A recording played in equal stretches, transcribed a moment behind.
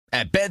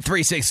At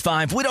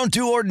Bet365, we don't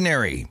do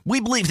ordinary. We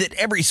believe that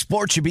every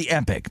sport should be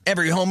epic.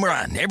 Every home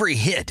run, every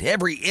hit,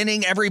 every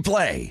inning, every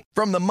play.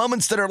 From the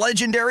moments that are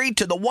legendary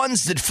to the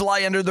ones that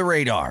fly under the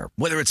radar.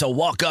 Whether it's a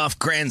walk-off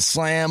grand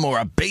slam or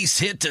a base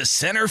hit to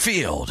center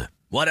field.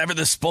 Whatever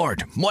the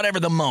sport, whatever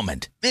the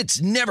moment.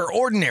 It's never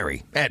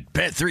ordinary at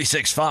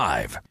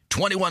Bet365.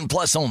 21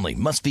 plus only.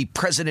 Must be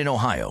present in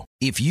Ohio.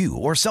 If you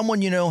or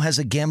someone you know has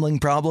a gambling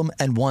problem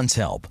and wants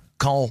help,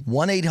 call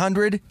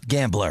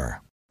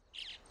 1-800-GAMBLER.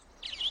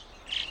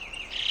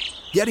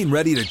 Getting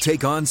ready to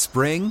take on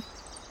spring?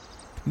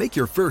 Make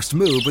your first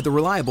move with the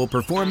reliable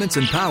performance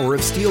and power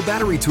of Steel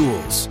battery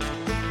tools.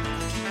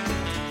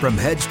 From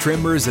hedge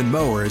trimmers and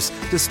mowers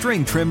to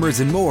string trimmers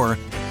and more,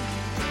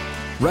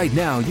 right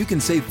now you can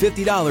save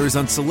 $50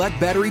 on select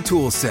battery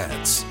tool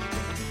sets.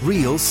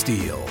 Real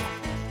Steel.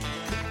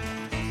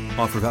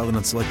 Offer valid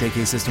on select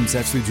AK system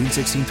sets through June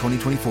 16,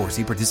 2024.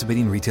 See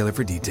participating retailer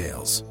for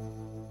details.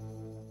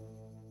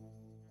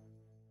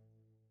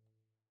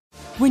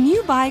 When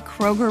you buy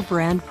Kroger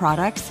brand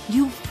products,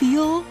 you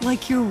feel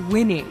like you're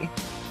winning.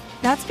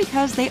 That's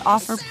because they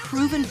offer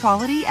proven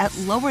quality at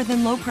lower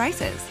than low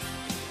prices.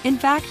 In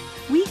fact,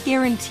 we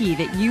guarantee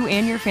that you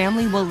and your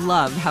family will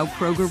love how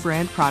Kroger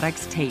brand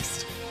products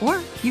taste,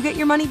 or you get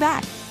your money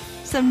back.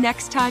 So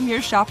next time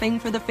you're shopping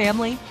for the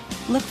family,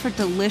 look for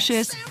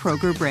delicious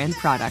Kroger brand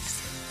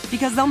products,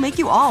 because they'll make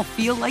you all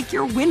feel like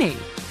you're winning.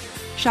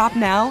 Shop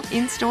now,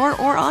 in-store,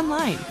 or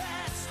online.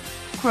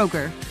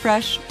 Kroger,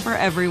 fresh for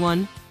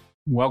everyone.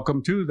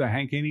 Welcome to the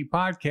Hank Haney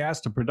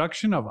Podcast, a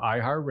production of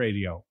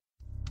iHeartRadio.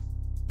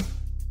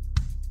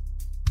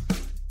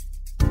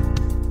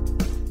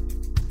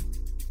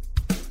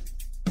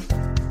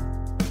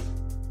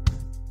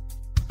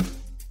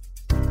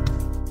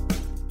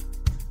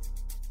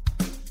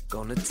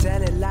 Gonna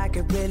tell it like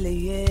it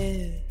really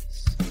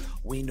is.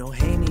 We know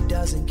Haney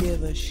doesn't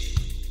give a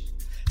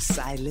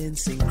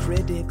Silencing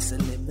critics,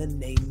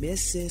 eliminate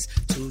misses.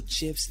 2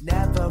 chips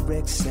never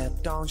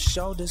accept on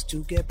shoulders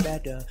to get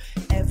better.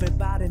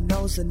 Everybody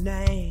knows the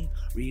name,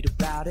 read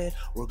about it.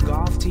 We're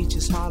golf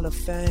teachers Hall of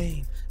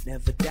Fame,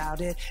 never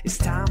doubt it. It's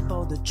time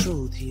for the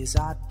truth, here's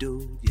our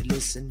dude. You're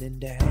listening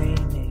to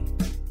Haney.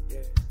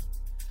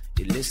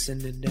 You're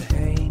listening to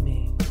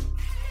Haney.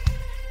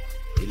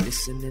 You're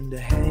listening to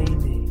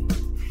Haney.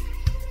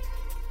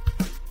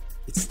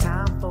 It's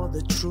time for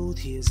the truth,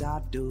 here's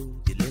our dude.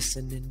 You're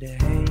listening to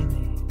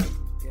Haney.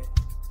 Yeah.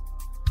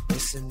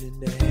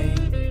 Listening to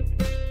Haney.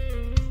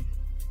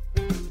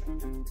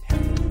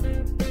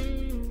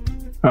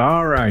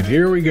 All right,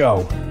 here we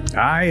go.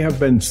 I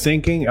have been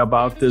thinking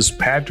about this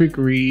Patrick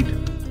Reed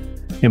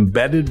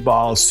embedded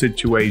ball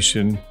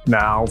situation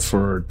now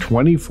for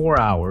 24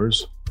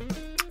 hours,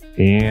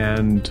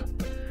 and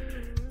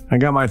I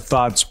got my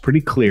thoughts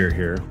pretty clear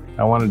here.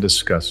 I want to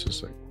discuss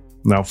this thing.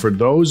 Now, for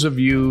those of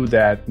you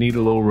that need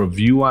a little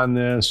review on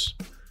this,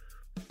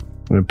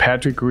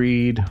 Patrick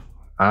Reed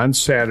on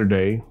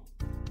Saturday,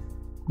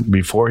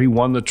 before he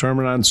won the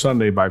tournament on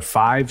Sunday by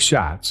 5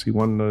 shots, he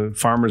won the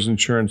Farmers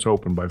Insurance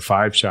Open by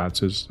 5 shots,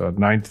 his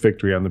 9th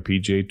victory on the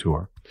PGA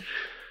Tour.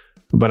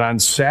 But on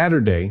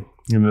Saturday,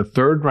 in the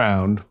 3rd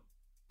round,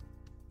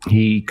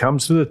 he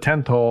comes to the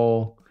 10th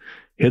hole,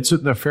 hits it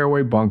in the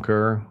fairway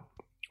bunker,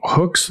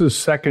 hooks the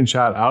 2nd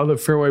shot out of the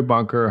fairway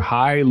bunker,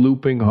 high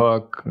looping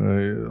hook,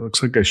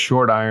 looks like a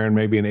short iron,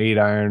 maybe an 8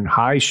 iron,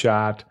 high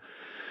shot,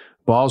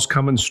 ball's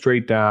coming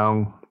straight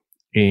down,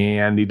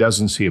 and he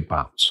doesn't see it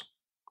bounce.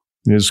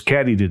 His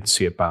caddy didn't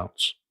see it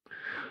bounce.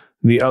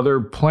 The other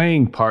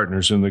playing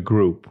partners in the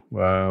group,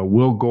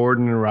 Will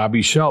Gordon and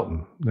Robbie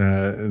Shelton,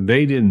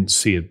 they didn't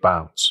see it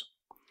bounce.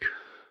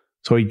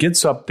 So he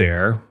gets up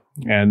there,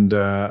 and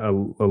a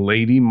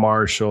lady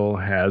marshal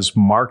has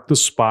marked the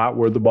spot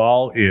where the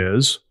ball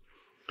is,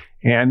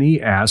 and he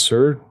asks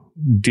her,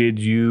 did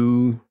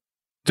you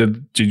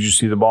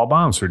see the ball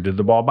bounce, or did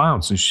the ball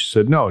bounce? And she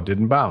said, no, it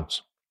didn't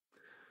bounce.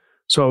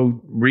 So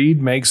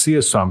Reed makes the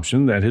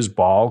assumption that his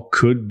ball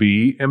could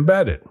be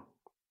embedded,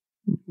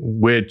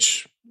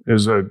 which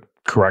is a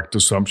correct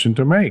assumption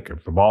to make.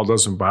 If the ball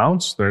doesn't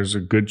bounce, there's a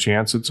good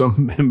chance it's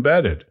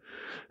embedded,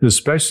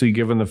 especially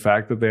given the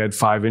fact that they had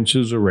 5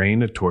 inches of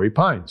rain at Torrey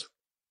Pines.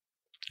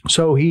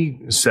 So he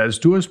says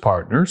to his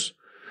partners,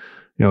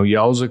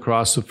 yells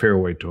across the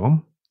fairway to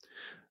him,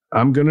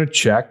 I'm going to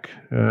check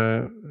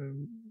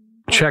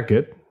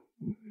it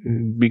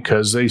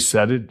because they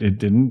said it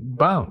didn't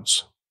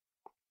bounce.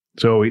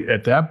 So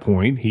at that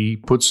point, he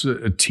puts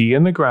a tee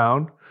in the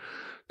ground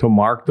to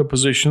mark the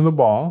position of the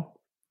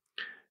ball,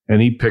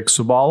 and he picks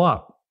the ball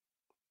up.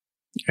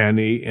 And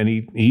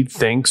he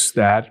thinks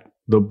that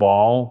the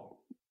ball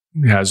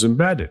has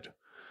embedded.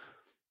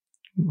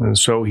 And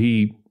so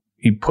he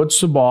puts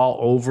the ball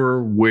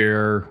over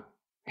where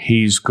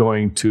he's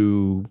going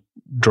to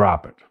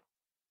drop it.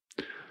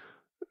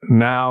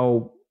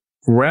 Now,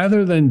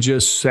 rather than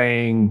just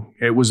saying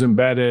it was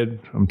embedded,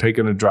 I'm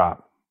taking a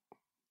drop,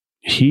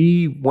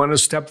 he went a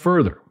step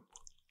further.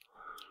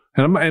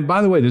 And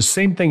by the way, the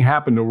same thing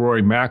happened to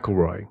Rory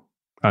McIlroy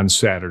on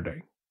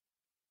Saturday.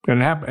 And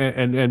it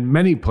happened, and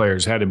many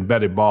players had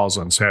embedded balls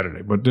on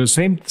Saturday. But the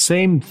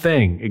same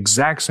thing,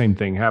 exact same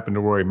thing happened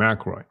to Rory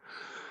McIlroy.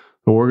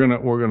 But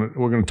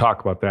we're gonna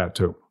talk about that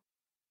too.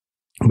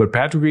 But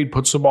Patrick Reed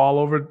puts the ball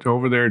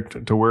over there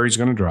to where he's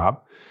going to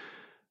drop.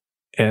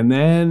 And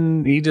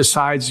then he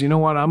decides, you know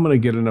what, I'm going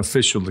to get an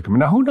official to come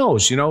in. Now, who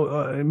knows?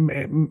 I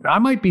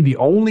might be the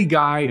only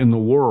guy in the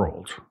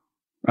world.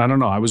 I don't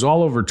know. I was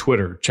all over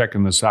Twitter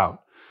checking this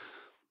out.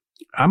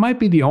 I might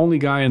be the only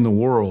guy in the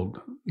world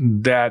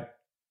that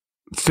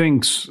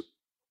thinks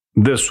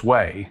this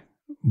way,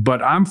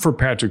 but I'm for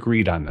Patrick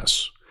Reed on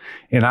this.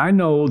 And I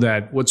know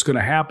that what's going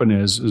to happen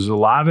is a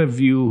lot of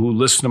you who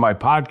listen to my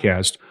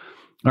podcast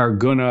are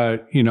going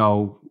to,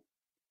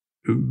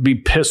 be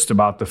pissed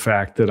about the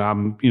fact that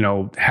I'm,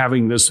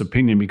 having this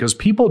opinion, because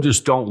people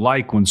just don't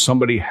like when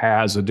somebody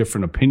has a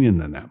different opinion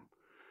than them.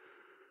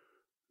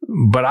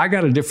 But I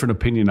got a different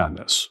opinion on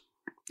this.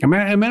 As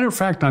a matter of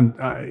fact,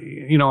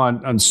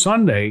 on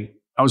Sunday,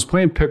 I was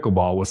playing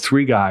pickleball with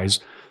 3 guys,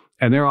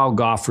 and they're all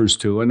golfers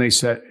too. And I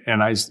said,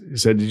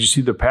 did you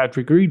see the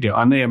Patrick Reed deal?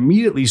 And they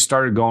immediately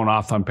started going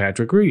off on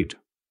Patrick Reed.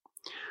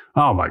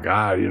 Oh my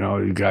God,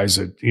 you guys,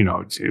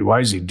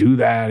 why does he do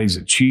that? He's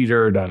a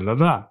cheater, da, da,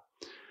 da.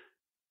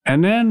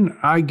 And then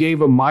I gave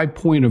them my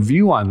point of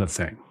view on the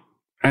thing.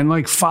 And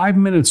like 5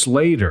 minutes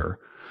later,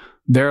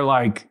 they're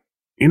like,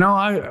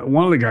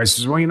 one of the guys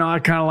says, well, I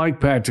kind of like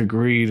Patrick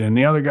Reed. And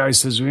the other guy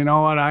says, you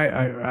know what,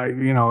 I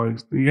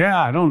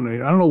don't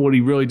know what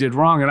he really did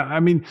wrong.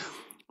 And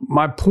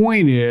my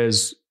point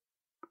is,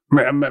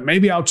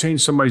 maybe I'll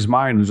change somebody's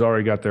mind who's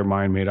already got their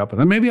mind made up.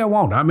 And then maybe I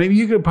won't. Maybe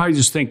you could probably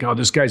just think, oh,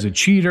 this guy's a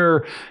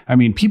cheater.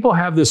 People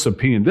have this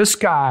opinion. This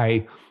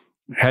Patrick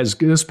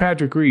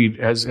Reed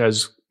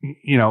has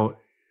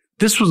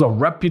this was a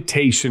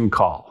reputation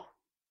call.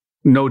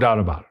 No doubt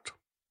about it.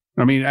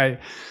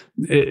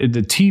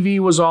 The TV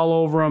was all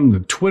over him.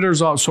 The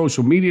Twitter's all,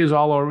 social media is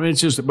all over him.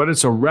 But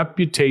it's a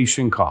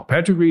reputation call.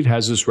 Patrick Reed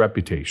has this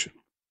reputation.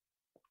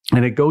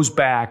 And it goes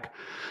back,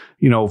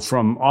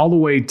 from all the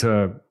way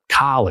to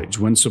college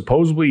when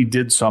supposedly he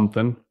did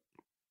something.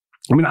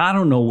 I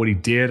don't know what he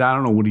did. I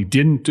don't know what he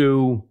didn't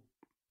do.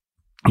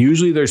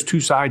 Usually there's 2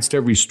 sides to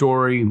every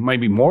story,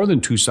 maybe more than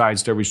 2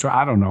 sides to every story.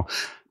 I don't know.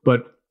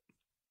 But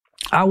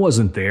I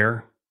wasn't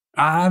there.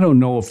 I don't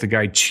know if the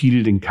guy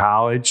cheated in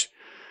college.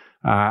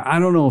 I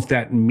don't know if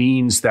that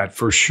means that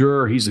for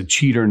sure he's a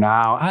cheater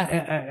now.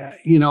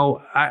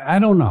 I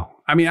don't know.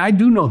 I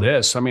do know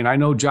this. I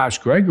know Josh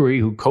Gregory,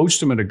 who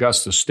coached him at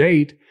Augusta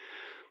State,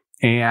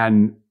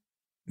 and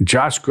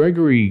Josh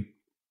Gregory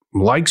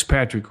likes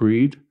Patrick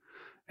Reed,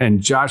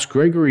 and Josh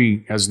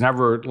Gregory has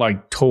never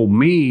told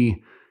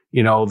me,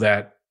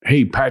 that,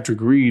 hey,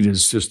 Patrick Reed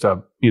is just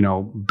a,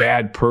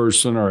 bad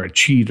person or a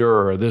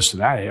cheater or this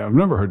and that. I've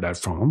never heard that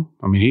from him.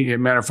 As a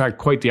matter of fact,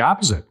 quite the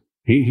opposite.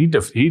 He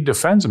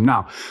defends him.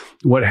 Now,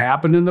 what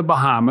happened in the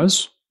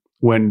Bahamas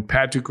when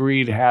Patrick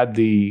Reed had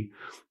the,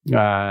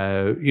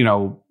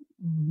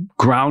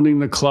 grounding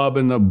the club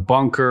in the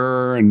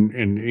bunker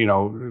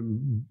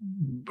and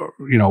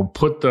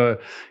put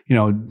the,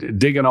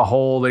 digging a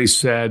hole, they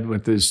said,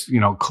 with this,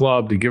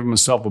 club to give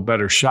himself a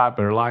better shot,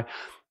 better lie.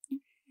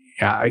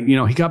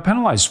 He got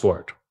penalized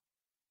for it.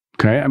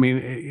 Okay.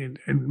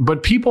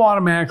 But people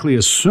automatically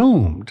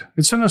assumed,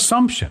 it's an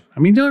assumption.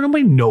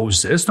 Nobody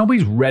knows this.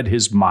 Nobody's read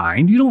his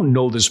mind. You don't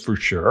know this for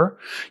sure.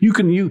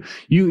 You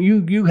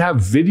have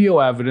video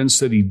evidence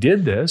that he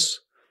did this,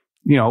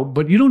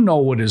 but you don't know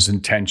what his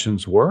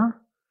intentions were.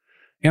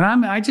 And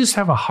I just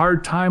have a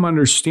hard time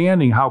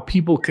understanding how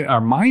people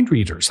are mind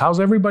readers. How's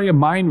everybody a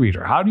mind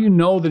reader? How do you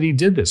know that he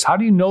did this? How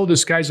do you know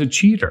this guy's a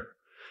cheater?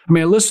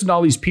 I listened to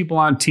all these people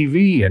on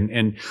TV and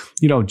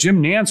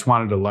Jim Nantz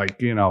wanted to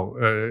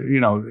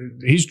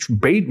he's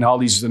baiting all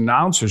these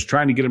announcers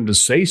trying to get him to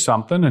say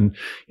something. And,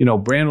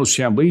 Brandel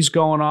Chambly's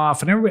going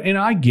off and everybody, and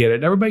I get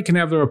it. Everybody can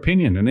have their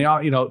opinion and they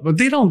all, but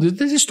they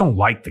just don't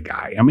like the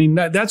guy.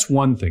 That's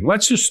one thing.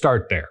 Let's just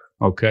start there.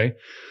 Okay.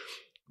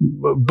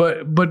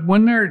 But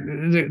when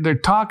they're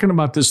talking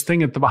about this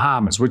thing at the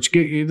Bahamas, which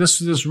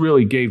this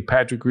really gave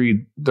Patrick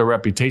Reed the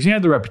reputation. He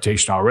had the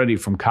reputation already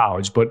from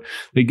college, but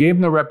they gave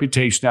him the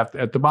reputation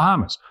at the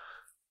Bahamas.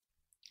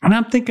 And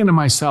I'm thinking to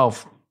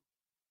myself,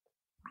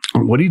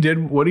 what he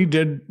did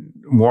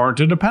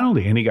warranted a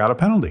penalty, and he got a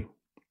penalty.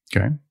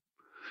 Okay,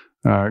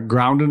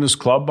 grounding his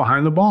club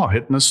behind the ball,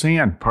 hitting the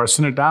sand,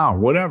 pressing it down,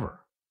 whatever.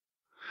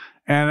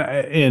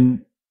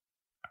 And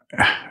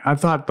I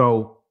thought,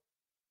 though,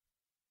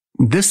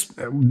 this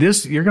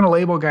you're going to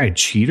label a guy a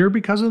cheater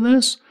because of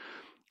this?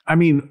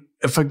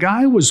 If a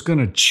guy was going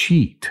to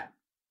cheat,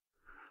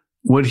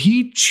 would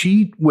he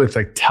cheat with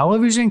a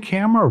television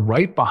camera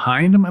right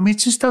behind him? It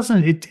just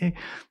doesn't.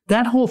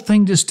 That whole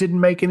thing just didn't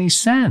make any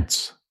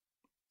sense.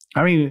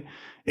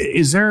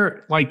 Is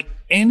there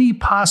any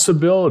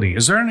possibility?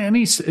 Is there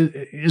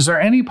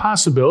any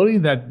possibility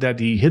that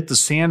he hit the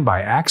sand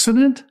by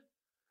accident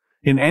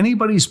in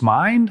anybody's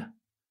mind?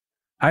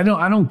 I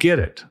don't get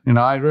it.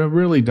 I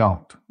really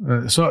don't.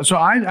 So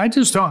I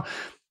just don't.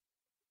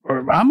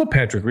 I'm a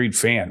Patrick Reed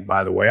fan,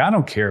 by the way. I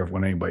don't care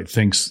when anybody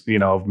thinks,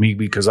 of me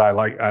because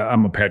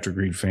I'm a Patrick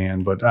Reed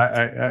fan, but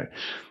I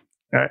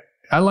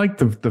like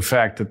the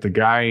fact that the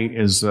guy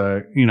is,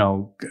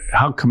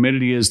 how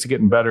committed he is to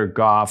getting better at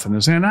golf and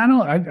this. And I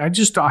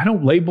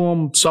don't label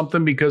him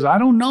something because I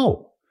don't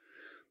know.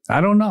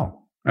 I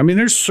mean,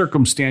 there's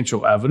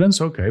circumstantial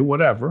evidence. Okay,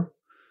 whatever.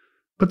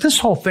 But this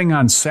whole thing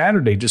on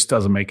Saturday just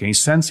doesn't make any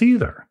sense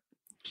either.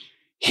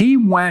 He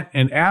went,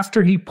 and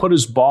after he put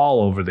his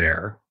ball over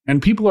there,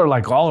 and people are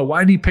like, oh,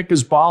 why did he pick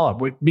his ball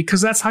up?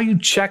 Because that's how you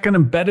check an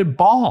embedded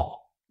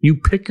ball. You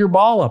pick your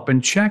ball up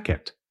and check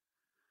it.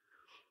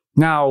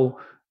 Now,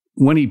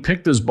 when he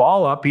picked his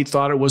ball up, he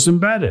thought it was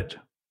embedded.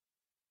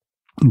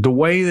 The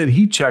way that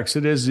he checks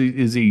it is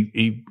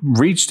he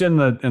reached in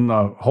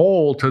the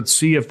hole to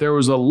see if there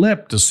was a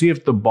lip, to see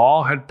if the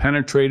ball had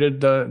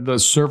penetrated the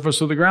surface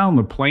of the ground,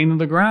 the plane of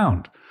the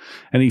ground.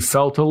 And he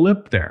felt a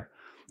lip there.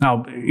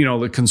 Now,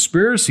 the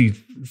conspiracy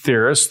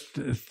theorists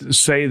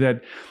say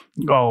that,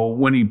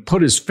 when he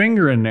put his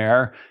finger in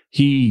there,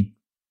 he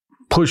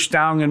pushed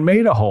down and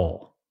made a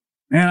hole.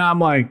 And I'm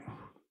like,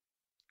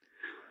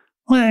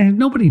 well,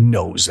 nobody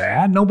knows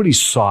that. Nobody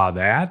saw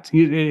that.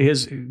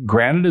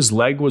 Granted, his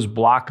leg was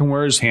blocking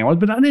where his hand was,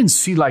 but I didn't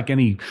see like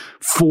any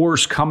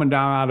force coming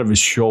down out of his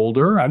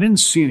shoulder. I didn't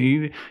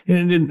see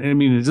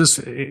any. Is this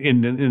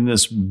in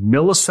this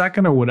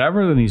millisecond or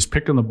whatever? Then he's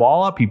picking the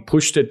ball up. He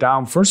pushed it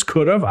down first.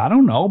 Could have. I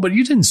don't know, but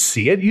you didn't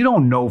see it. You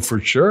don't know for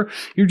sure.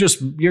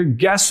 You're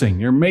guessing.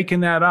 You're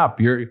making that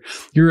up.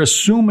 You're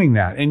assuming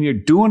that, and you're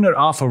doing it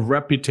off of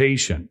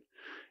reputation.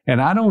 And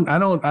I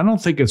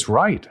don't think it's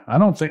right. I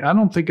don't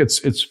think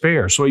it's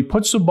fair. So he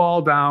puts the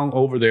ball down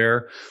over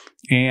there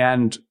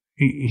and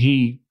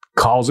he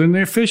calls in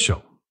the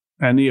official.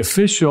 And the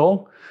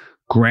official,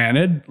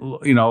 granted,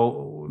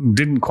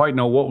 didn't quite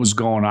know what was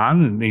going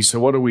on. And he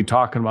said, what are we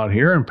talking about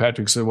here? And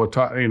Patrick said,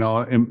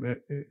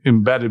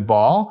 embedded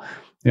ball.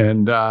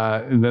 And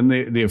then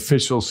the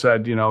official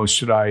said,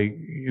 should I,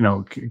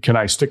 can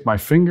I stick my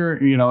finger,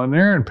 in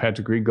there? And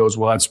Patrick Reed goes,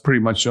 well, that's pretty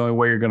much the only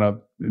way you're going to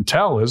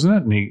tell, isn't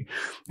it?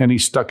 And he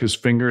stuck his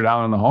finger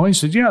down in the hole. He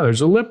said, yeah,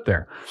 there's a lip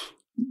there.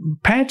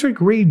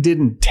 Patrick Reed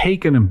didn't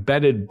take an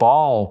embedded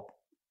ball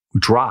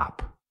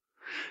drop.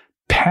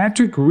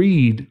 Patrick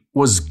Reed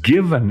was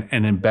given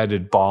an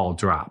embedded ball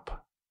drop.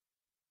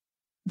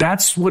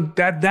 That's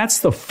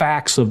the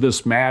facts of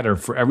this matter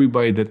for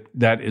everybody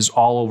that is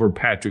all over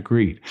Patrick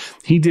Reed.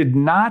 He did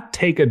not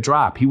take a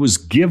drop. He was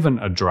given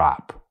a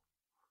drop.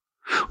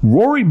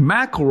 Rory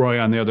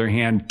McIlroy, on the other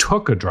hand,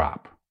 took a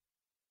drop.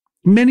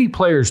 Many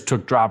players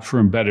took drops for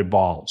embedded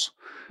balls.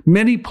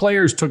 Many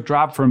players took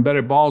drop for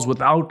embedded balls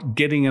without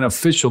getting an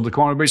official to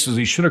call on bases.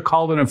 He should have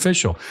called an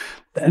official.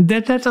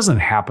 That doesn't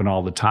happen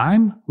all the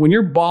time. When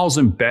your ball's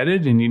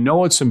embedded and you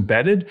know it's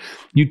embedded,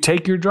 you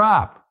take your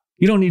drop.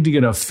 You don't need to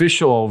get an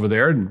official over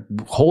there and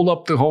hold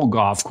up the whole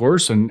golf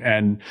course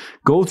and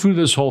go through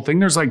this whole thing.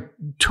 There's like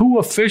 2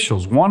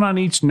 officials, 1 on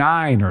each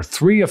 9, or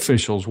 3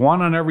 officials,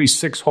 1 on every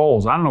 6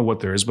 holes. I don't know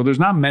what there is, but there's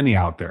not many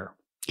out there.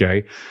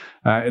 Okay.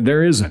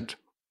 There isn't.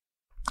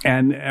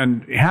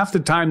 And half the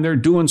time they're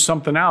doing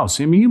something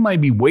else. I mean, you might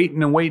be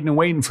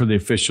waiting for the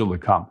official to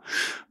come.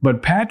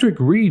 But Patrick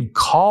Reed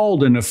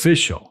called an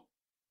official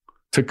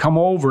to come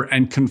over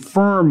and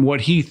confirm what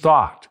he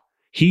thought.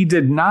 He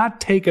did not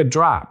take a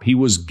drop. He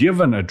was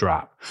given a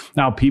drop.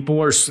 Now,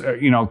 people are,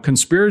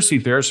 conspiracy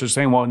theorists are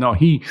saying, well, no,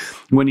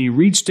 when he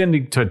reached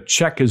in to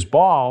check his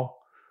ball,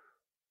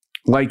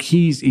 like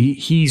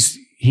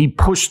he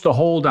pushed the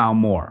hole down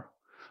more.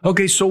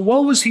 Okay, so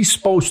what was he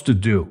supposed to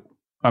do?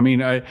 I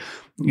mean,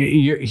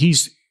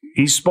 he's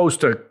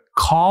supposed to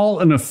call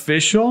an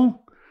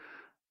official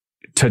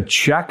to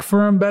check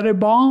for embedded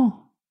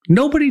ball?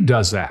 Nobody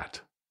does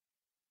that.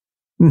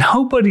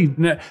 Nobody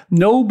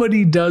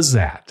does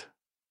that.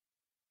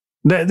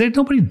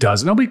 Nobody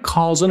does. Nobody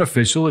calls an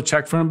official to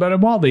check for an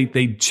embedded ball.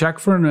 They check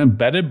for an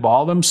embedded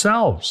ball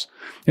themselves.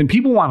 And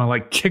people want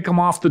to kick him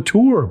off the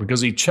tour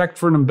because he checked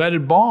for an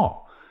embedded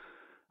ball.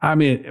 I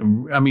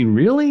mean,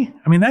 really?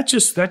 I mean, it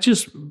just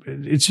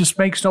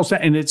makes no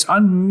sense. And it's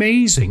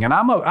amazing. And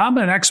I'm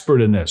an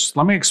expert in this.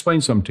 Let me explain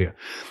something to you.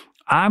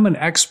 I'm an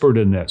expert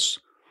in this.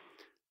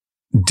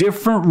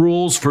 Different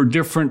rules for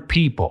different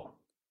people.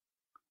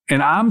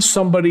 And I'm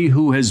somebody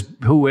who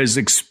has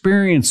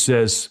experienced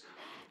this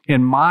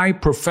in my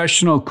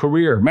professional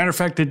career. Matter of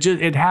fact,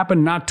 it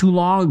happened not too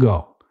long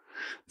ago.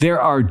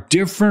 There are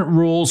different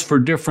rules for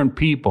different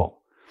people.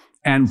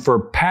 And for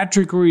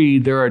Patrick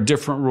Reed, there are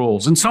different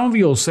rules. And some of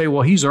you will say,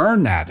 well, he's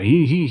earned that.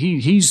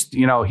 He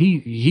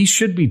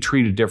should be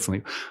treated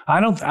differently. I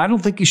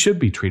don't think he should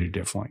be treated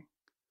differently.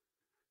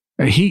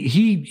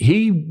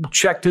 He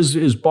checked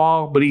his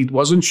ball, but he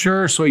wasn't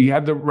sure. So he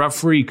had the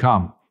referee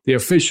come, the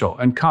official,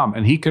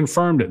 and he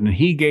confirmed it, and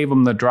he gave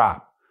him the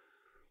drop.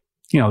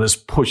 This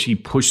push, he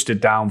pushed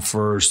it down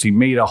first. He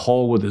made a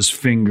hole with his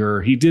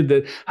finger. He did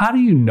that. How do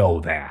you know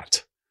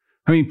that?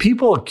 I mean,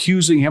 people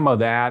accusing him of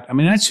that. I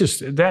mean, that's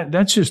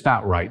just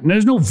not right. And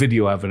there's no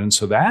video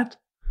evidence of that.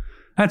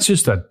 That's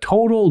just a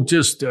total,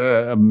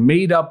 a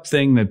made up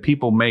thing that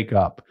people make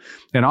up.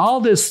 And all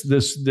this,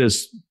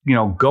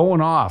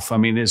 going off. I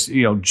mean, this,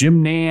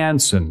 Jim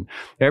Nantz and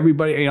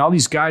everybody, all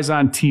these guys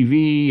on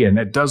TV, and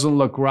it doesn't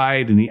look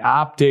right, and the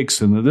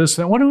optics and the this.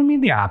 And what do we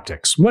mean the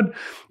optics? What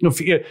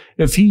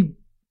if he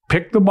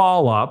picked the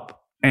ball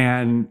up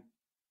and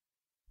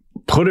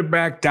put it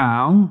back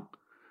down,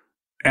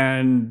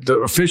 and the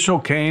official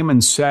came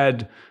and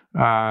said,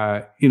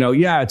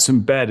 it's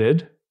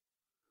embedded.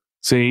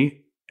 See?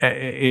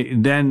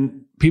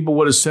 Then people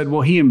would have said,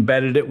 well, he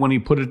embedded it when he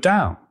put it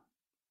down.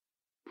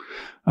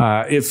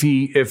 If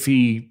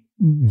he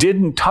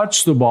didn't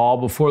touch the ball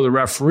before the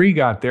referee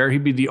got there,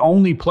 he'd be the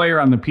only player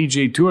on the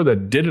PGA Tour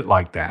that did it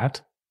like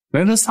that.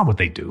 And that's not what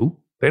they do.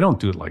 They don't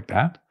do it like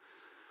that.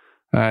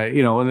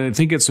 And they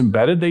think it's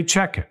embedded, they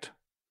check it.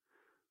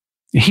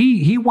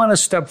 He went a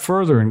step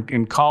further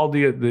and called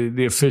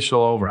the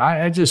official over.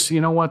 I just,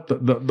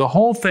 the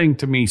whole thing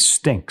to me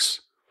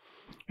stinks.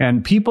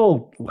 And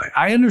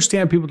I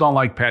understand people don't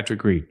like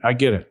Patrick Reed. I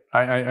get it.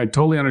 I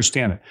totally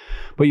understand it.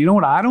 But you know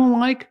what I don't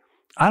like?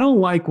 I don't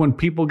like when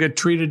people get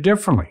treated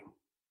differently.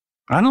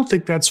 I don't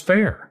think that's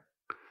fair.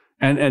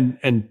 And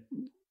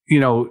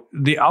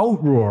the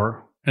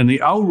outroar and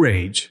the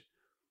outrage,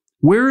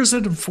 where is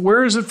it for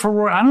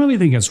Rory? I don't have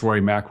anything against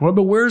Rory McIlroy,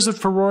 but where is it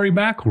for Rory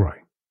McIlroy?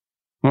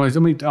 Well,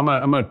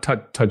 I'm going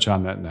to touch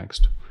on that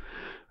next.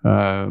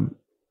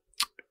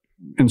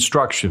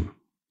 Instruction.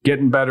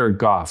 Getting better at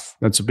golf.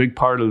 That's a big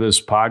part of this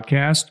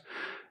podcast.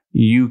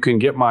 You can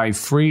get my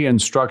free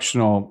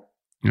instructional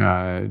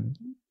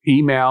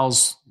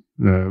emails,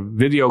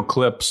 video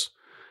clips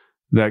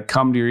that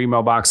come to your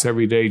email box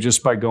every day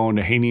just by going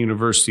to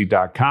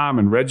haneyuniversity.com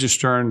and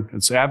registering.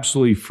 It's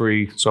absolutely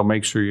free, so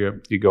make sure you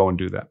go and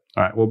do that.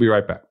 All right, we'll be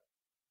right back.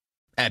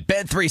 At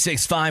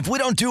Bet365, we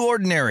don't do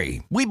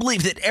ordinary. We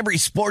believe that every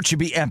sport should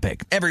be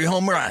epic. Every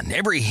home run,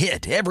 every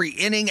hit, every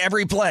inning,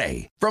 every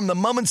play. From the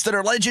moments that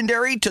are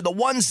legendary to the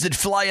ones that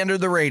fly under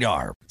the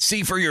radar.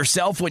 See for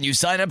yourself when you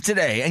sign up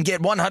today and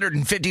get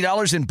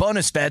 $150 in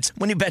bonus bets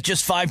when you bet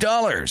just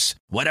 $5.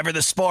 Whatever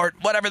the sport,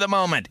 whatever the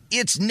moment,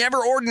 it's never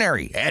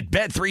ordinary at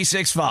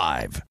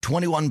Bet365.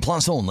 21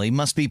 plus only.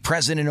 Must be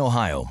present in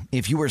Ohio.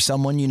 If you or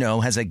someone you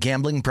know has a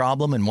gambling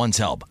problem and wants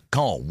help,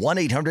 call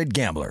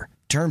 1-800-GAMBLER.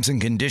 Terms and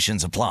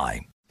conditions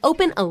apply.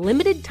 Open a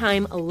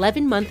limited-time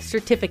 11-month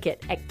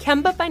certificate at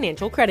Kemba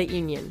Financial Credit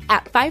Union.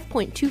 At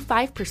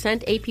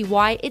 5.25%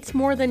 APY, it's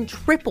more than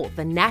triple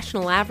the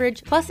national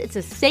average, plus it's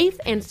a safe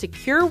and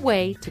secure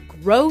way to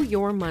grow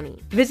your money.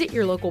 Visit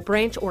your local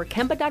branch or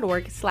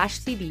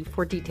kemba.org/CD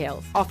for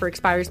details. Offer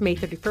expires May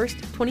 31st,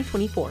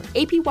 2024.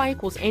 APY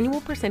equals annual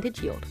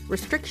percentage yield.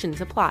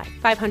 Restrictions apply.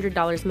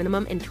 $500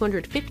 minimum and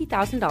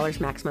 $250,000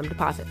 maximum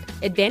deposit.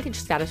 Advantage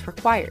status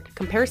required.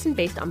 Comparison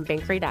based on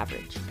bank rate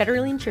average.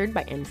 Federally insured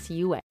by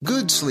NCUA.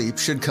 Good sleep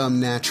should come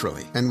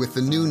naturally, and with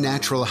the new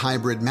Natural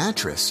Hybrid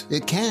mattress,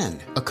 it can.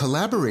 A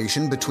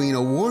collaboration between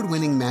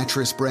award-winning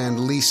mattress brand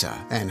Leesa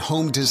and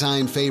home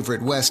design favorite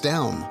West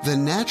Elm, the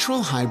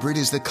Natural Hybrid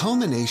is the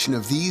culmination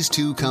of these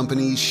two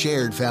companies'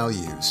 shared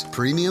values: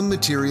 premium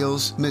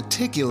materials,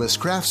 meticulous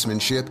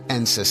craftsmanship,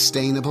 and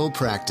sustainable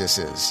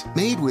practices.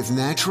 Made with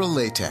natural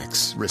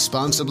latex,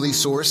 responsibly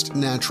sourced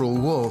natural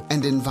wool,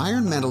 and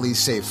environmentally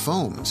safe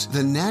foams,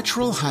 the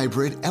Natural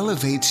Hybrid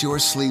elevates your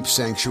sleep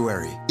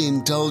sanctuary,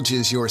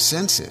 indulges your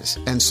senses,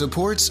 and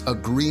supports a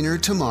greener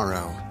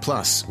tomorrow.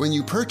 Plus, when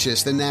you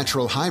purchase the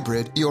Natural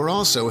Hybrid, you're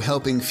also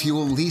helping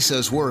fuel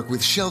Leesa's work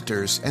with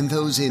shelters and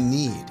those in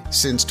need.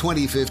 Since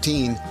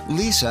 2015,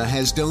 Leesa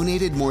has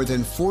donated more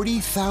than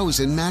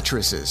 40,000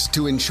 mattresses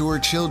to ensure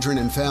children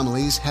and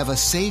families have a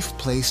safe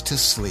place to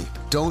sleep.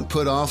 Don't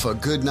put off a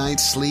good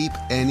night's sleep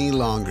any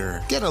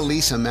longer. Get a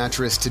Leesa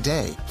mattress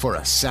today for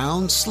a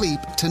sound sleep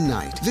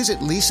tonight. Visit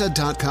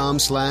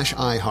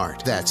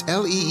leesa.com/iHeart. That's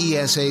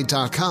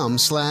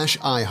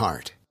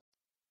LEESA.com/iHeart.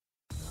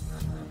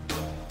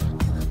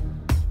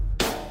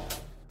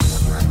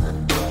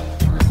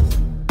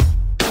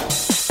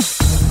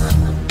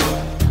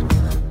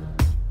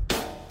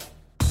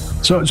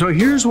 So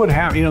here's what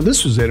happened.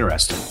 This was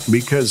interesting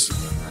because,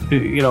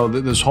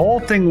 this whole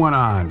thing went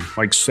on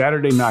like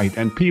Saturday night,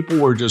 and people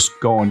were just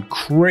going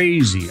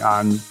crazy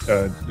on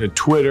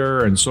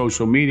Twitter and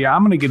social media.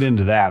 I'm going to get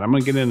into that. I'm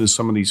going to get into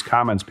some of these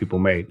comments people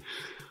made.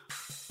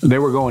 They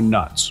were going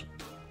nuts.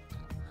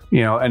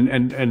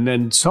 And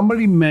then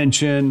somebody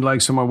mentioned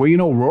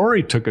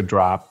Rory took a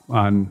drop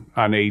on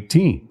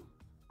 18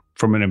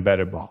 from an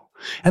embedded ball.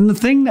 And the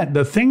thing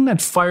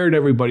that fired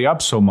everybody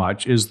up so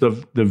much is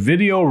the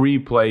video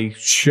replay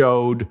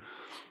showed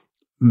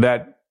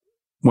that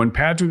when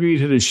Patrick Reed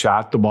hit his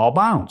shot, the ball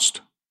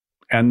bounced.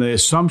 And the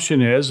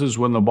assumption is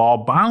when the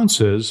ball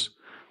bounces,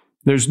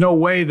 there's no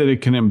way that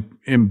it can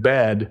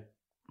embed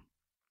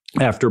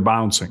after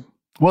bouncing.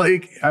 Well,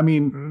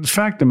 the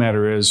fact of the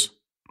matter is,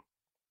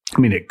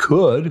 it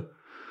could,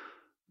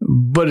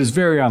 but it's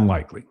very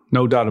unlikely.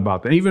 No doubt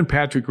about that. Even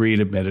Patrick Reed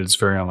admitted it's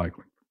very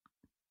unlikely.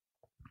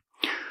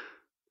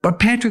 But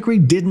Patrick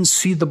Reed didn't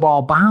see the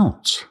ball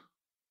bounce.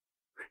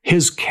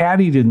 His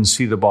caddy didn't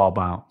see the ball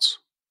bounce.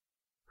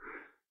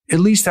 At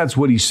least that's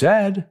what he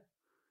said.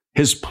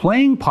 His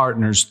playing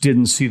partners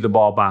didn't see the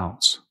ball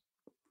bounce.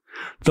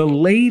 The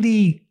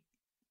lady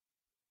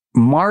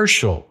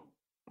marshal,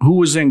 who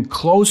was in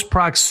close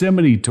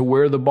proximity to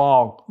where the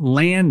ball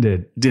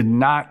landed, did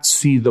not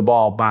see the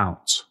ball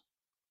bounce.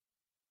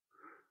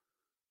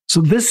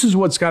 So this is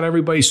what's got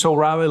everybody so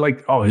rowdy,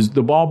 like, oh,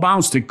 the ball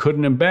bounced, it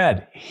couldn't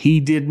embed. He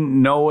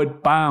didn't know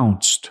it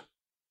bounced.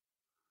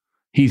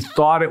 He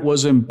thought it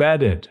was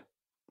embedded.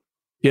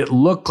 It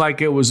looked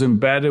like it was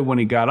embedded when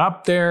he got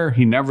up there.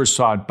 He never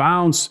saw it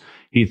bounce.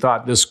 He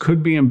thought this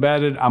could be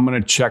embedded. I'm going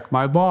to check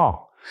my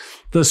ball.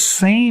 The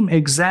same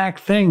exact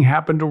thing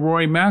happened to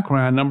Rory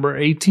McIlroy on number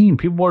 18.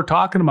 People were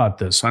talking about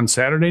this on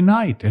Saturday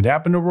night. It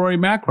happened to Rory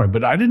McIlroy,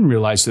 but I didn't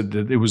realize that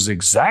it was the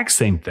exact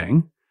same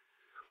thing.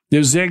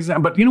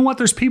 But you know what?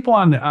 There's people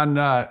on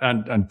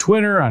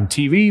Twitter, on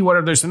TV,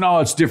 whatever. They're saying, no,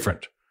 it's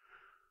different.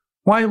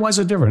 Why is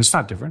it different? It's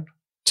not different.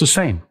 It's the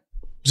same.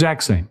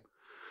 Exact same.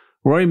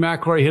 Rory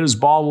McIlroy hit his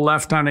ball to the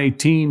left on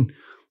 18,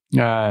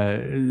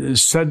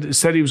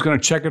 said he was going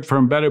to check it for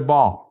embedded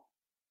ball.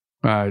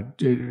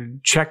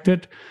 Checked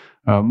it,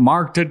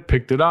 marked it,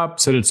 picked it up,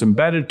 said it's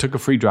embedded, took a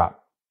free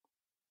drop.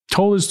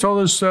 Told his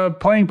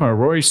playing partner,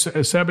 Rory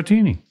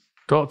Sabatini.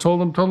 Told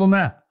him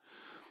that.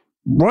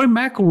 Rory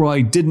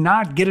McIlroy did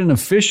not get an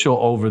official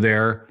over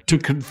there to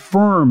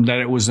confirm that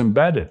it was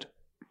embedded.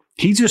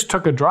 He just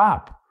took a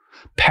drop.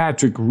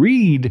 Patrick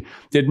Reed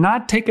did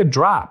not take a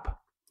drop.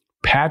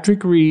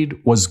 Patrick Reed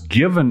was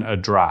given a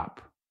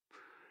drop.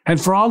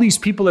 And for all these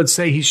people that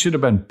say he should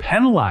have been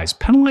penalized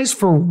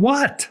for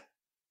what?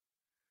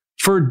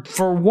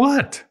 For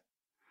what?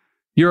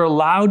 You're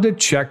allowed to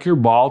check your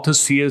ball to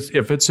see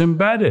if it's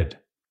embedded.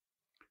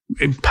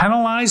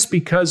 Penalized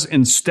because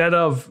instead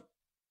of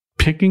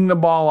picking the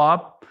ball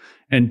up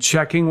and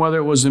checking whether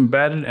it was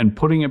embedded and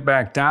putting it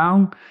back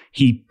down,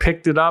 he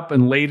picked it up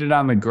and laid it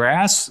on the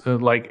grass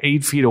like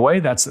 8 feet away.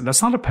 That's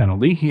not a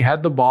penalty. He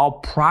had the ball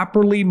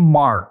properly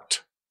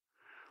marked.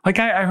 Like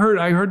I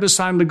heard this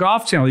on the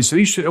Golf Channel. He said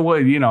he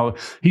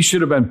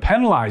should have been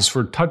penalized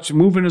for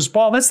moving his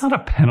ball. That's not a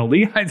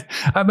penalty.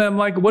 I'm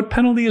like, what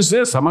penalty is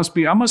this? I must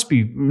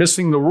be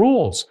missing the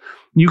rules.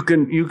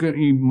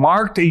 He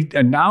marked. He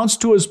announced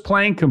to his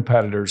playing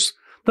competitors.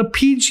 The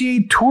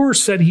PGA Tour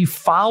said he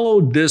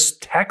followed this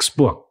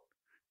textbook.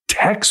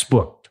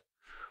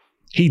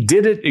 He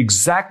did it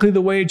exactly the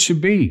way it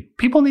should be.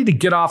 People need to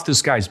get off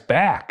this guy's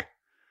back.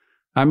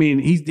 I mean,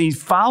 he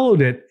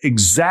followed it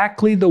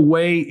exactly the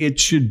way it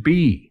should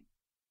be.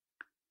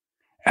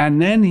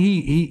 And then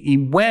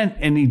he went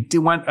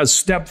a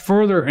step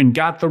further and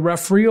got the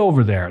referee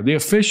over there, the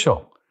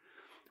official.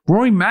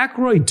 Rory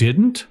McIlroy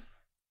didn't.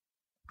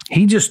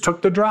 He just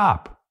took the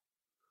drop.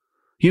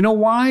 You know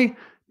why?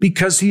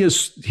 Because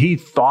he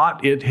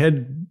thought it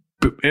had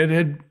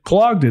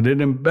plugged, it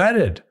had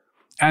embedded.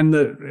 And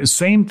the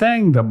same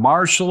thing, the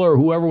marshal or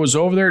whoever was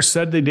over there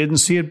said they didn't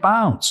see it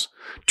bounce.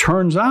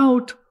 Turns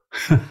out,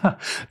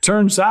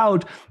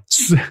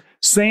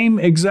 same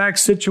exact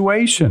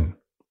situation.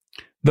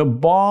 The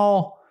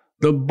ball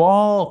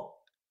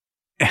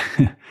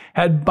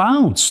had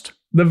bounced.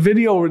 The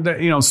video,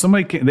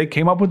 they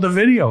came up with the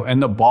video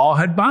and the ball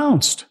had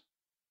bounced.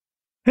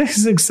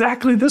 It's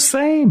exactly the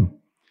same.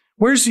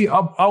 Where's the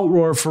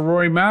outroar for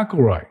Rory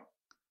McIlroy?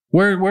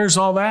 Where's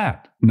all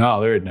that? No,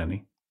 there isn't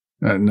any.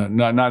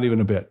 Not even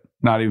a bit.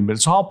 Not even a bit.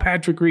 It's all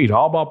Patrick Reed.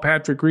 All about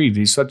Patrick Reed.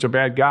 He's such a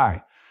bad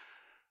guy.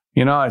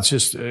 It's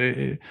just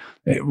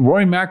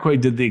Rory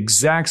McIlroy did the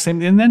exact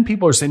same. And then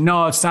people are saying,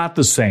 no, it's not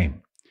the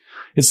same.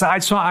 I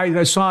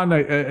saw on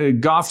a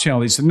Golf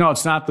Channel. He said, no,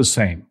 it's not the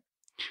same.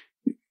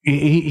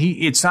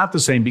 It's not the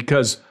same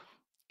because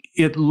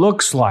it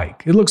looks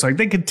like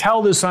they could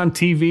tell this on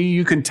TV.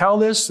 You can tell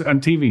this on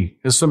TV.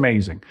 It's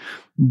amazing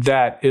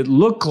that it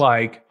looked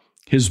like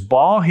his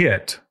ball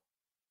hit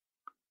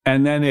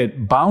and then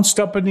it bounced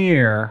up in the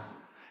air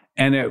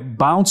and it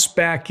bounced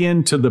back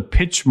into the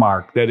pitch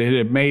mark that it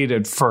had made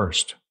at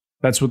first.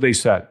 That's what they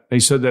said. They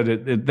said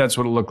that that's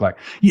what it looked like.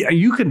 Yeah,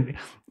 you can.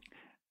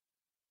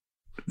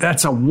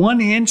 That's a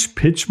 1-inch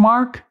pitch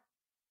mark.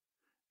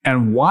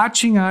 And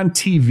watching on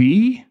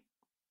TV,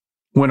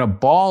 when a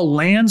ball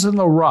lands in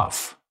the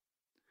rough,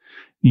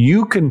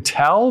 you can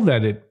tell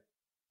that it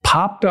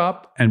popped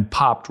up and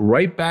popped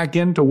right back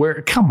into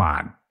where. Come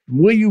on.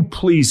 Will you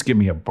please give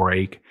me a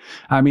break?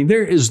 I mean,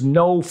 there is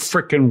no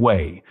frickin'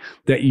 way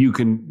that you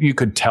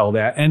could tell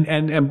that.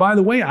 And by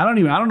the way, I don't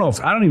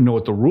even know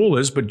what the rule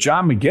is, but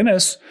John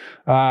McGinnis,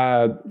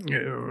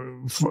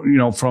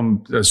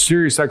 from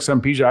Sirius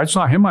XM PGA, I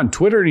saw him on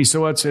Twitter and he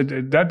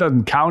said, that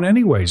doesn't count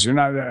anyways.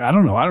 I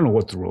don't know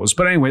what the rule is,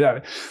 but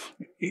anyway,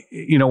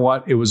 you know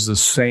what? It was the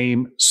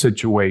same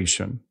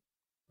situation.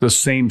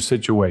 That's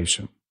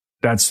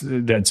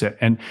it.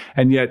 And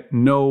yet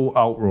no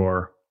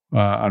outroar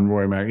on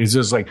Rory McIlroy. It's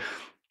just like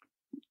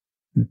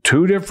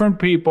two different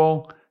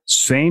people,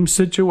 same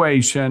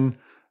situation,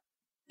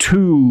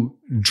 two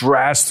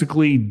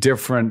drastically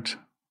different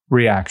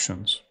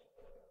reactions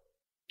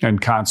and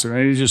concert.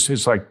 And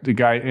it's like the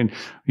guy, and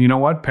you know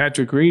what?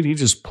 Patrick Reed, he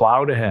just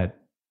plowed ahead.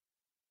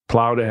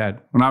 plowed ahead.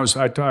 When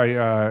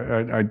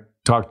I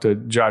talked to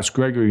Josh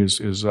Gregory,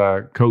 his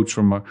coach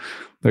from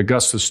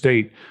Augusta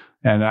State,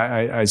 and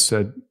I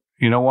said,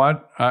 you know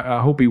what?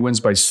 I hope he wins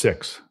by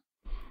 6.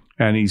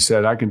 And he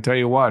said, I can tell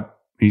you what.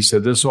 He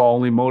said, this will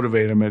only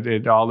motivate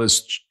him. All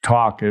this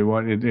talk, it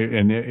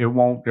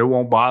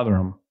won't bother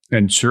him.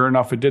 And sure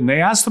enough, it didn't.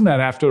 They asked him that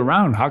after the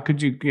round. How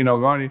could you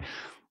go on?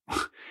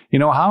 You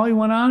know how he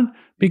went on?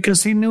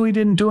 Because he knew he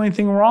didn't do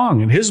anything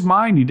wrong. In his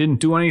mind, he didn't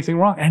do anything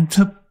wrong. And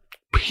the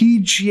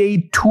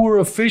PGA Tour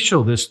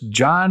official, this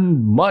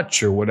John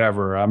Much or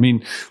whatever, I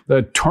mean,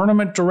 the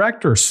tournament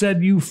director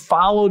said you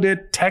followed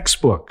it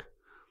textbook.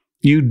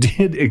 You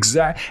did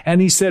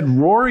and he said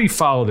Rory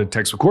followed it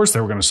textbook. Of course,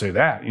 they were going to say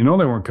that. They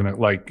weren't going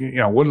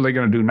to what are they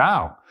going to do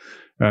now?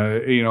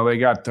 They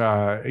got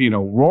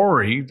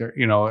Rory,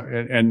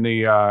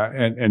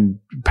 and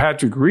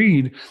Patrick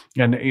Reed,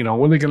 and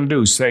what are they going to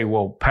do? Say,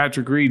 well,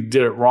 Patrick Reed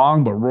did it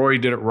wrong, but Rory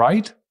did it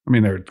right. I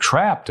mean, they're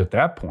trapped at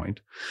that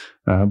point.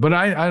 But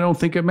I don't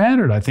think it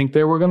mattered. I think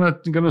they were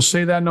going to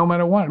say that no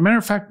matter what. Matter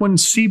of fact, when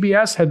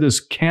CBS had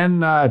this Ken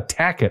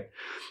Tackett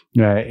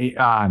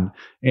on,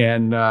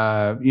 and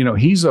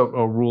he's a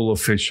rule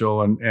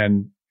official,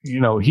 and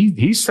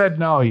he said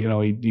no,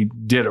 he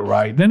did it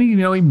right. Then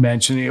he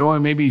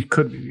mentioned maybe he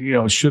could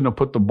shouldn't have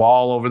put the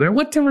ball over there.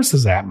 What difference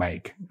does that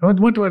make?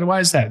 Why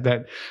is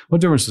that?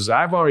 What difference does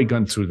I've already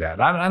gone through that.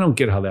 I don't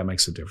get how that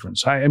makes a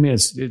difference. I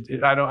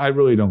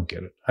really don't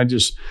get it.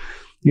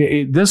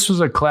 This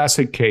was a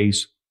classic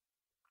case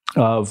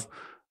of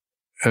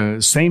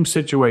same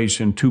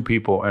situation, two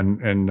people,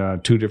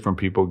 and two different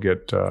people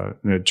get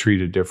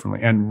treated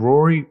differently. And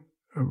Rory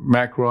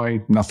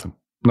McIlroy, nothing,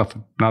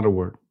 not a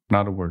word.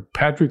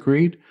 Patrick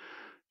Reed,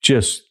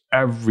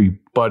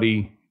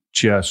 everybody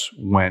just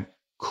went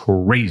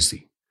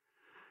crazy.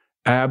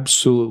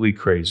 Absolutely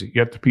crazy.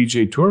 Yet the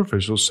PGA Tour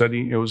officials said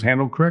it was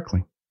handled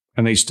correctly.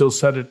 And they still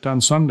said it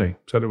on Sunday,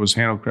 said it was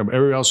handled correctly.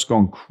 Everybody else is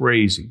going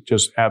crazy,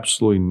 just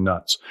absolutely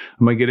nuts.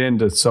 I'm going to get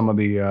into some of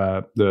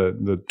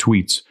the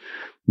tweets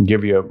and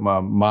give you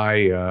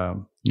my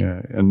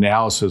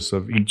analysis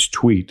of each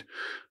tweet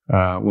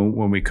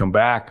when we come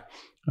back.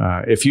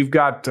 If you've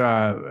got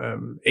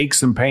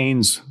aches and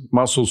pains,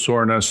 muscle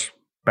soreness,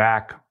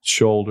 back,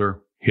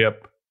 shoulder,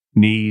 hip,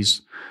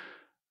 knees,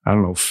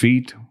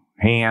 feet,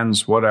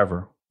 hands,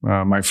 whatever.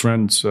 My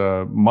friend's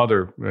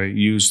mother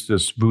used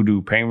this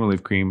Voodoo pain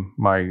relief cream,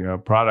 my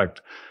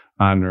product,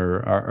 on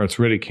her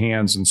arthritic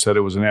hands and said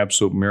it was an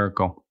absolute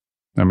miracle.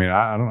 I mean,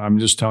 I'm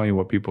just telling you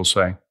what people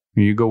say.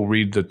 You go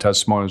read the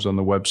testimonials on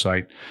the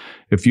website.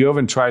 If you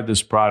haven't tried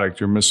this product,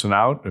 you're missing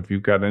out. If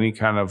you've got any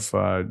kind of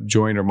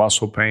joint or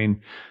muscle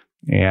pain,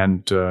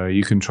 and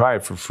you can try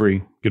it for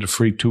free. Get a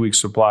free 2-week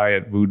supply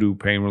at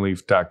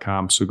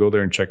voodoopainrelief.com. So go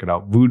there and check it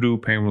out,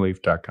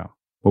 voodoopainrelief.com.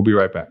 We'll be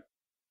right back.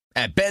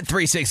 At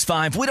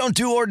Bet365, we don't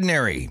do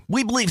ordinary.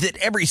 We believe that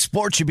every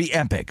sport should be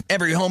epic.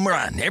 Every home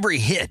run, every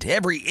hit,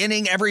 every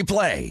inning, every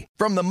play.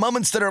 From the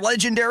moments that are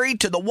legendary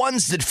to the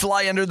ones that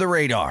fly under the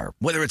radar.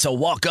 Whether it's a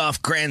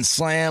walk-off grand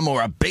slam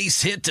or a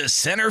base hit to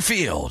center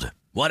field.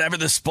 Whatever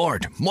the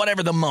sport,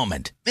 whatever the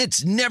moment.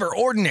 It's never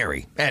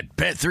ordinary at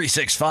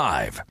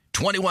Bet365.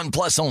 21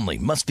 plus only.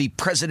 Must be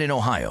present in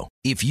Ohio.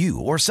 If you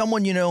or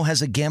someone you know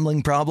has a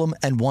gambling problem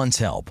and wants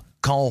help,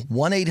 call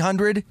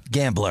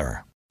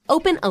 1-800-GAMBLER.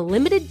 Open a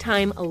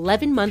limited-time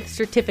 11-month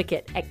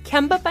certificate at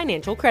Kemba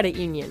Financial Credit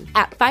Union.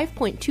 At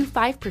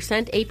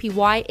 5.25%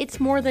 APY,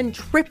 it's more than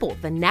triple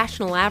the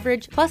national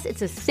average, plus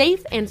it's a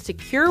safe and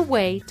secure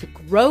way to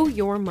grow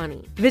your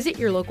money. Visit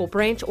your local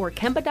branch or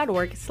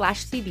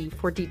kemba.org/CD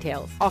for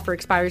details. Offer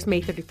expires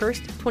May 31st,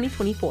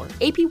 2024.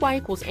 APY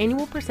equals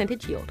annual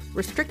percentage yield.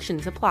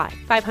 Restrictions apply.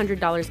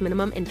 $500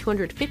 minimum and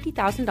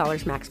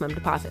 $250,000 maximum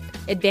deposit.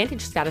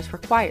 Advantage status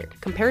required.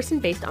 Comparison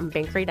based on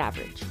bank rate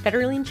average.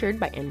 Federally insured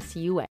by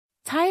NCUA.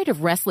 Tired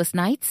of restless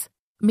nights?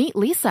 Meet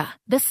Leesa,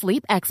 the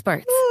sleep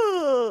experts.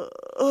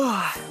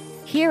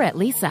 Here at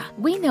Leesa,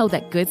 we know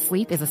that good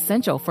sleep is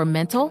essential for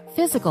mental,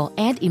 physical,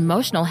 and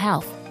emotional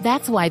health.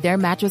 That's why their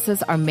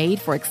mattresses are made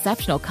for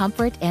exceptional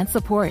comfort and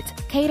support,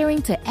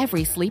 catering to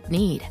every sleep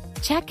need.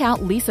 Check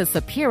out Leesa's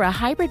Sapira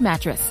Hybrid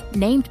Mattress,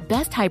 named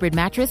Best Hybrid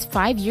Mattress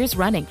 5 years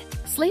running.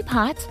 Sleep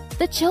hot?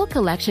 The Chill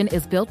Collection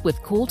is built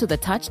with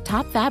cool-to-the-touch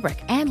top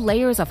fabric and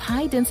layers of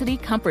high-density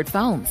comfort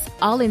foams,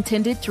 all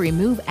intended to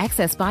remove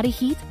excess body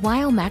heat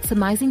while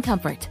maximizing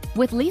comfort.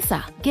 With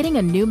Leesa, getting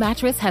a new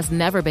mattress has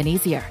never been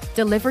easier.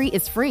 Delivery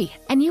is free,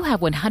 and you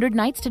have 100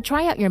 nights to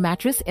try out your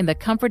mattress in the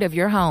comfort of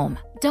your home.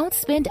 Don't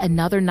spend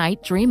another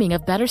night dreaming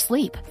of better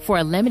sleep. For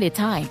a limited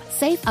time,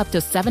 save up to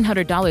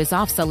 $700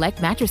 off select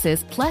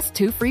mattresses plus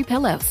 2 free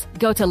pillows.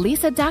 Go to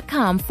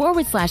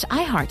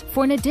leesa.com/iHeart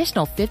for an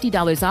additional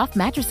 $50 off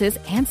mattresses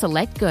and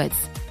select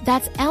goods.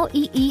 That's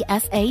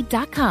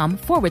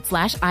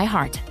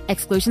LEESA.com/iHeart.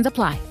 Exclusions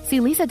apply.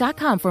 See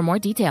leesa.com for more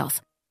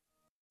details.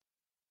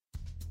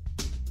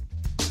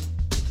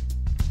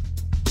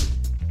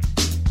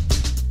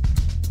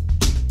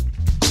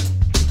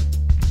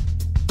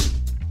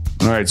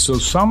 All right, so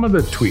some of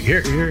the tweet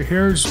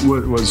here's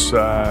what was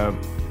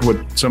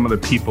what some of the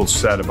people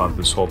said about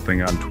this whole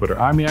thing on Twitter.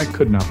 I mean, I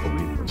could not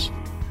believe this.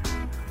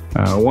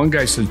 One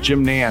guy says,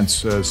 Jim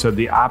Nantz said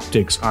the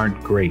optics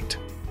aren't great.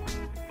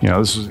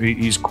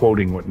 He's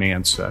quoting what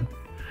Nantz said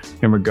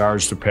in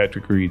regards to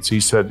Patrick Reed. He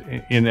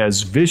said, in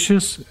as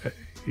vicious,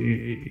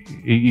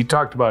 he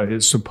talked about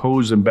his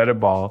supposed embedded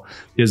ball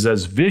is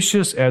as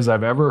vicious as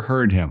I've ever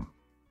heard him.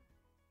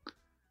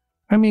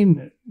 I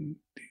mean,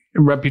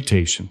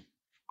 reputation,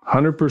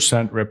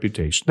 100%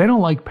 reputation. They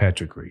don't like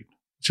Patrick Reed.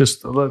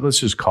 Let's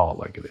just call it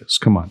like it is.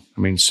 Come on.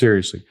 I mean,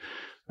 seriously.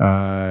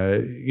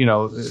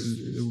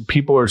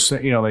 People are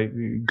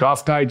saying,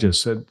 Golf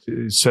Digest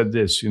said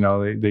this,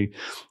 they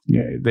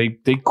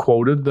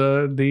quoted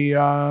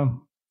the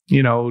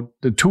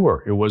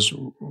tour. It was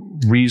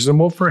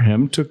reasonable for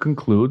him to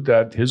conclude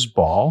that his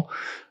ball,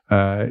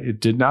 it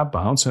did not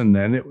bounce, and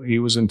then he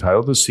was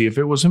entitled to see if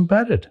it was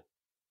embedded.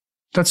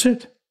 That's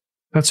it.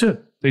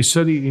 They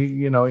said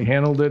he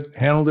handled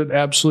it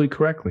absolutely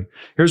correctly.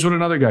 Here's what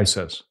another guy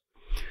says.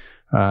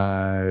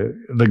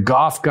 The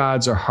golf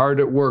gods are hard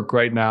at work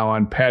right now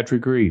on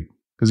Patrick Reed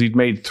because he'd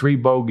made 3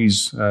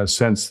 bogeys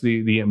since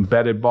the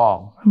embedded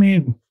ball. I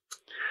mean,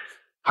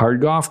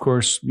 hard golf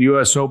course,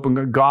 U.S.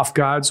 Open golf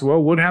gods.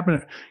 Well, what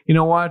happened? You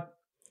know what?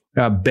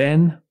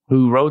 Ben,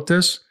 who wrote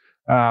this,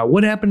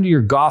 what happened to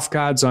your golf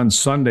gods on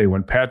Sunday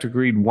when Patrick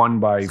Reed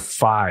won by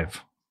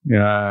 5?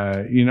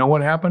 You know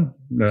what happened?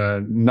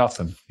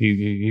 Nothing.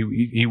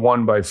 He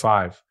won by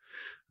 5.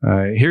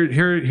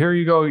 Here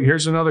you go.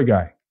 Here's another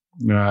guy.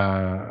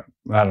 I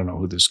don't know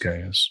who this guy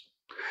is.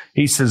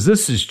 He says,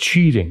 this is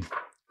cheating.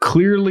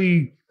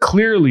 Clearly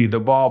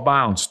the ball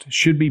bounced.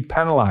 Should be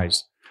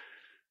penalized.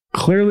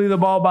 Clearly the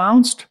ball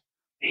bounced?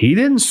 He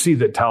didn't see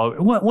the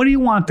television. What do you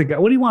want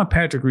what do you want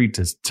Patrick Reed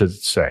to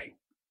say?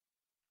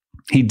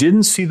 He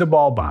didn't see the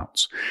ball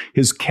bounce.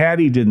 His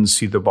caddy didn't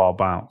see the ball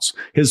bounce.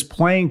 His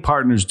playing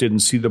partners didn't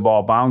see the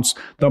ball bounce.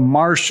 The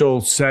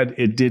marshal said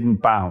it didn't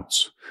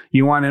bounce.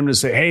 You want him to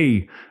say,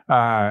 hey,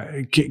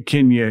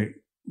 can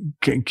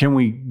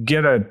we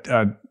get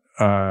a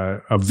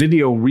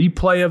video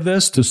replay of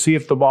this to see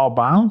if the ball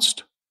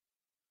bounced?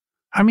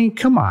 I mean,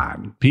 come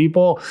on,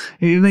 people.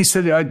 And they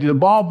said the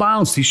ball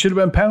bounced. He should have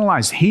been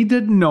penalized. He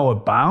didn't know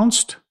it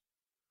bounced.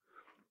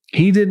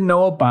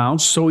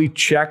 So he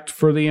checked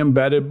for the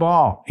embedded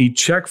ball.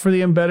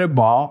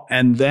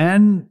 And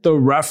then the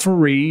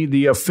referee,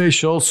 the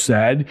official,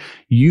 said,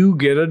 you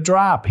get a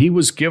drop. He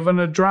was given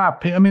a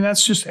drop. I mean,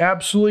 that's just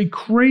absolutely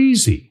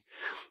crazy.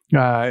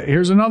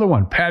 Here's another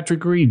one.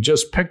 Patrick Reed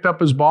just picked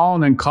up his ball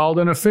and then called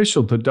an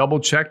official to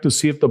double check to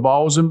see if the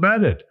ball was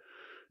embedded.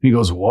 And he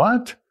goes,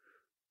 what?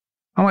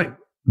 I'm like,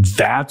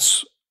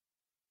 that's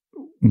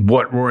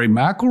what Rory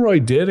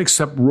McIlroy did,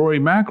 except Rory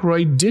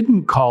McIlroy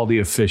didn't call the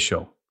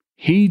official.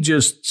 He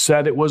just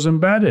said it was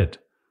embedded.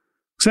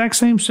 Exact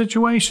same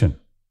situation.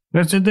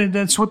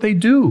 That's what they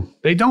do.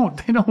 You don't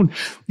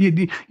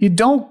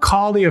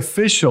call the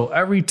official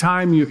every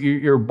time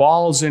your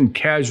ball's in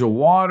casual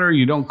water.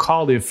 You don't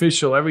call the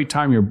official every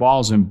time your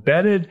ball's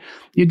embedded.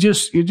 You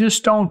just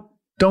don't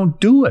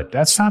do it.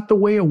 That's not the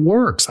way it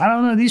works. I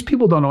don't know. These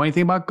people don't know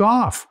anything about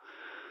golf.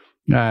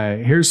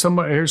 Here's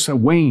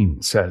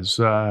Wayne says,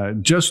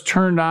 just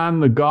turned on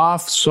the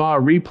golf, saw a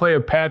replay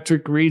of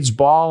Patrick Reed's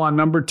ball on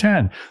number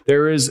 10.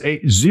 There is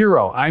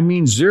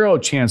zero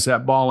chance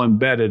that ball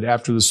embedded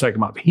after the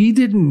second bounce. He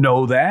didn't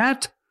know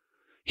that.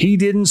 He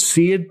didn't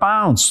see it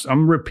bounce.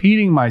 I'm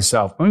repeating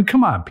myself. I mean,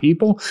 come on,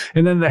 people.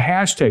 And then the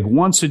hashtag,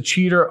 once a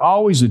cheater,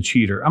 always a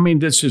cheater. I mean,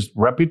 that's just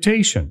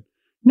reputation.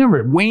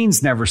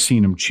 Wayne's never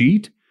seen him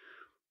cheat.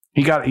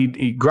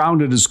 He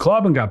grounded his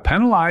club and got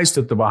penalized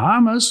at the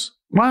Bahamas.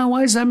 Well,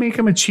 why does that make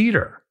him a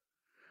cheater?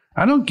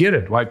 I don't get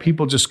it. Why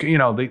people just,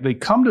 they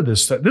come to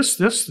this.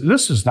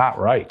 This is not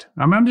right.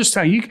 I'm just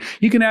telling you,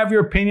 you can have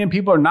your opinion.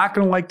 People are not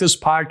going to like this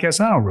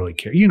podcast. I don't really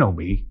care. You know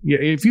me.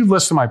 If you've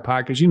listened to my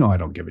podcast, you know I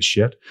don't give a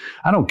shit.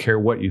 I don't care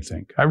what you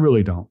think. I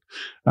really don't.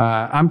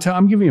 I'm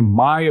giving you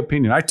my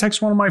opinion. I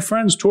text one of my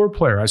friends, tour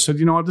player. I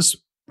said,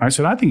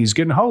 I think he's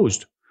getting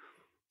hosed.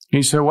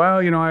 He said, well,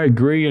 I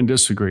agree and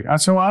disagree. I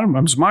said, well,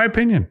 it's my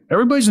opinion.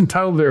 Everybody's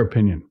entitled to their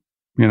opinion,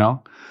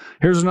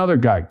 Here's another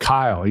guy,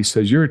 Kyle. He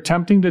says, you're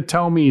attempting to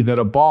tell me that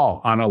a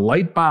ball on a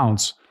light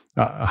bounce,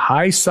 a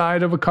high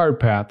side of a cart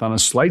path, on a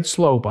slight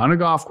slope, on a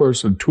golf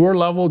course, a tour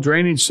level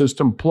drainage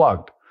system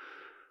plugged,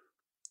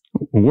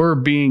 we're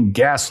being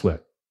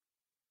gaslit.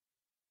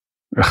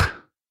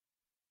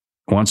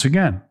 Once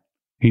again,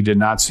 he did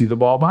not see the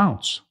ball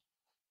bounce.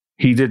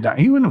 He did not.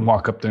 He wouldn't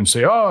walk up there and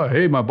say, oh,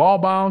 hey, my ball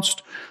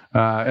bounced.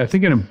 I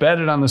think it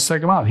embedded on the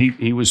second bounce.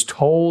 He was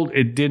told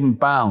it didn't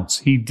bounce.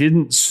 He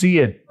didn't see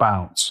it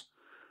bounce.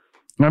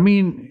 I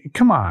mean,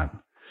 come on.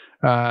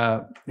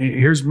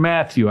 Here's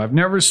Matthew. I've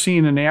never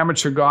seen an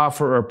amateur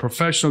golfer or a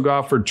professional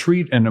golfer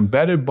treat an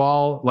embedded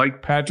ball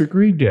like Patrick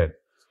Reed did.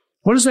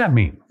 What does that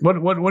mean?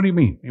 What do you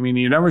mean? I mean,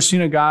 you've never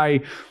seen a guy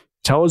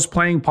tell his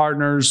playing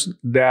partners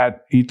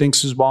that he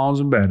thinks his ball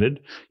is embedded.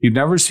 You've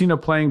never seen a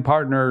playing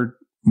partner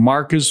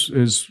mark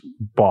his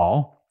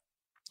ball.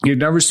 You've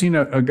never seen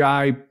a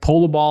guy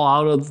pull the ball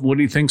out of what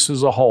he thinks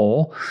is a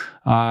hole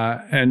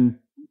and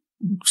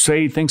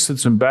say he thinks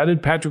it's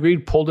embedded. Patrick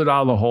Reed pulled it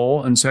out of the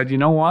hole and said, you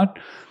know what?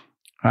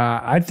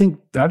 I think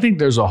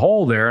there's a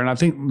hole there, and I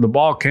think the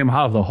ball came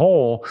out of the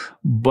hole,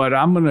 but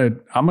I'm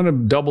gonna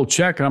double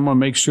check, and I'm gonna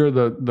make sure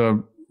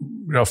the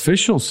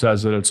official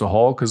says that it's a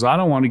hole because I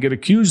don't want to get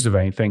accused of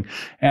anything.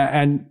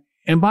 And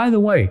by the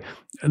way,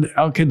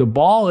 okay, the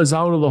ball is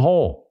out of the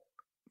hole.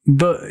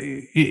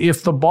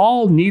 If the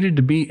ball needed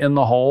to be in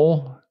the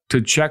hole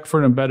to check for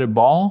an embedded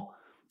ball,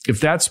 if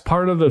that's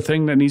part of the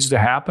thing that needs to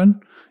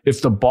happen,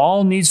 if the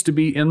ball needs to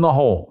be in the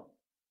hole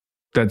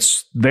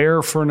that's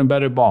there for an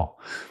embedded ball,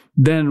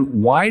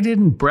 then why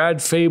didn't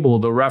Brad Fable,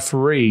 the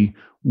referee,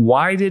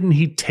 why didn't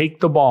he take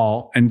the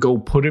ball and go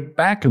put it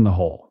back in the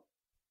hole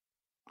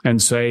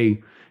and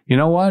say, you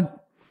know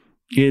what,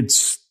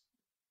 it's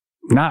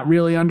not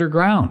really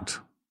underground?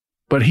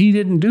 But he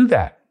didn't do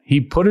that. He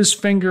put his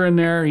finger in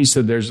there. He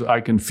said,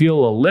 I can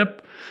feel a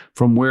lip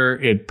from where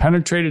it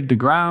penetrated the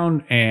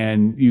ground,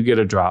 and you get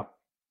a drop.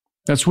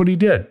 That's what he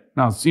did.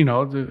 Now,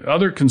 the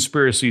other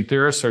conspiracy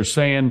theorists are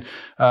saying,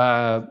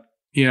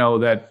 he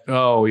didn't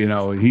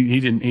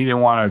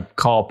want to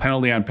call a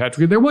penalty on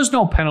Patrick Reed. There was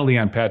no penalty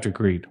on Patrick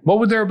Reed. What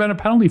would there have been a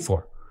penalty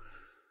for?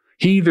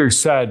 He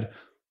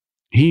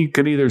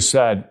could either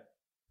said,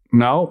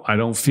 no, I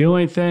don't feel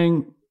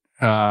anything,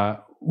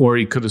 or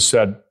he could have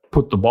said,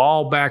 put the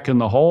ball back in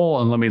the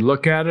hole and let me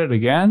look at it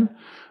again.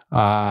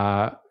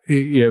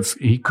 If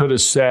he could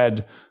have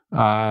said,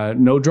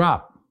 no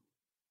drop,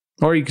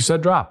 or he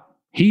said drop.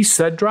 He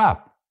said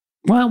drop.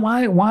 Well,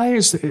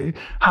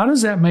 how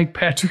does that make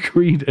Patrick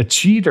Reed a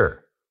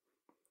cheater?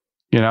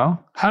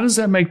 How does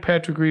that make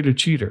Patrick Reed a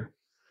cheater?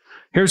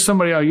 Here's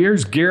somebody else.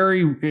 Here's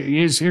Gary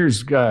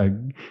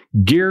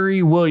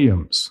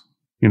Williams.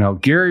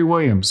 Gary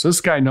Williams.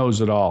 This guy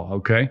knows it all,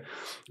 okay?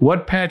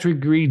 What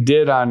Patrick Reed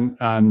did on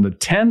the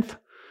 10th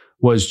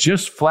was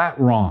just flat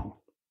wrong.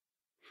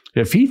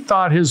 If he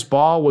thought his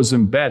ball was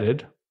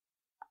embedded,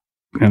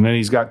 and then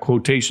he's got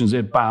quotations,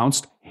 it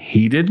bounced,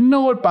 he didn't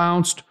know it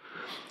bounced.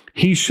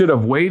 He should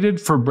have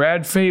waited for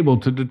Brad Fable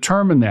to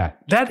determine that.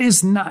 That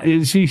is not,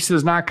 he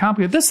says, not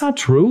complicated. That's not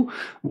true.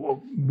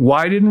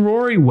 Why didn't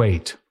Rory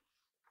wait?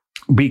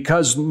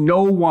 Because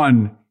no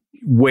one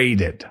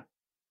waited.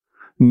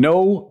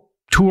 No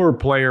tour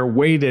player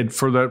waited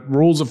for the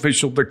rules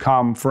official to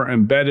come for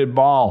embedded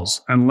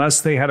balls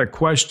unless they had a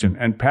question.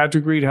 And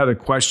Patrick Reed had a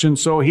question,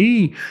 so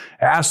he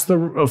asked the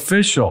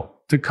official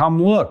to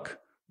come look.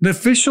 The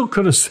official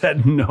could have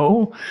said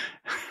no.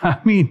 I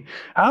mean,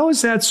 how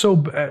is that so?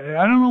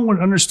 I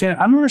don't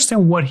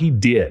understand what he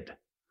did.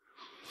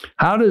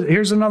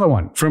 Here's another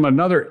one from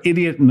another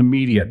idiot in the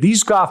media.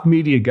 These golf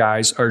media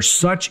guys are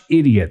such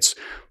idiots.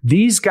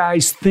 These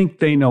guys think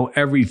they know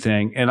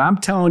everything. And I'm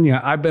telling you,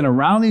 I've been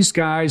around these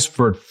guys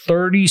for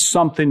 30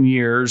 something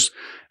years.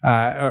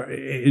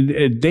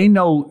 They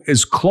know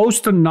as close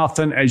to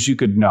nothing as you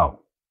could know.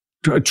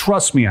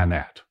 Trust me on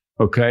that.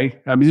 Okay?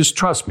 I mean, just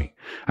trust me.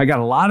 I got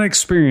a lot of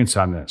experience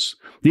on this.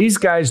 These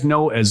guys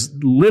know as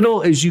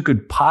little as you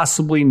could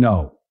possibly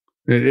know.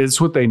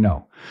 It's what they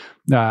know.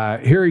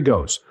 Here he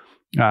goes.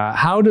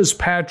 How does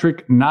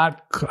Patrick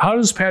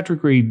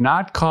Reed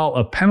not call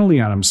a penalty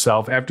on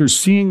himself after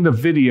seeing the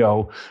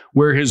video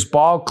where his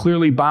ball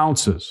clearly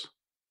bounces?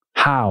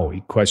 How? He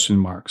question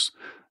marks.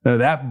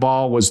 That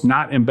ball was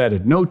not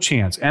embedded. No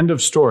chance. End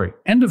of story.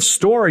 End of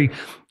story.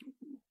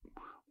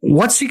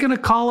 What's he going to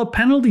call a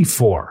penalty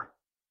for?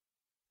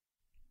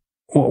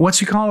 What's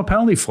he calling a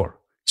penalty for?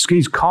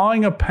 He's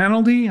calling a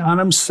penalty on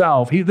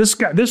himself.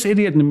 This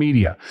idiot in the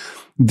media,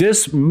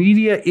 this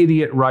media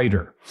idiot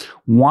writer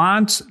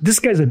this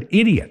guy's an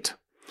idiot.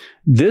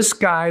 This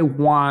guy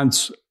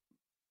wants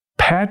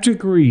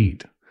Patrick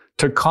Reed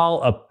to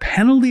call a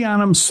penalty on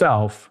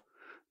himself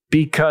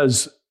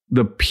because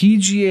the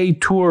PGA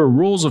Tour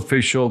rules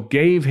official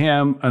gave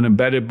him an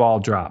embedded ball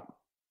drop.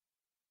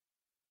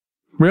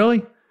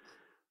 Really?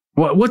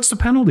 What's the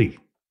penalty?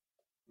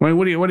 He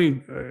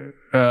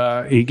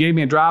gave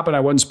me a drop and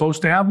I wasn't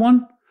supposed to have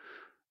one?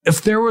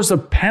 If there was a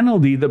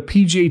penalty, the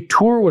PGA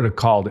Tour would have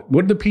called it.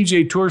 What did the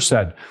PGA Tour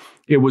said?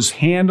 It was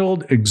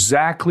handled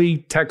exactly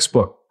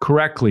textbook,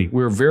 correctly.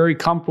 We were very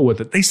comfortable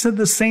with it. They said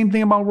the same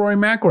thing about Rory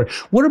McIlroy.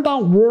 What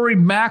about Rory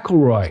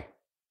McIlroy?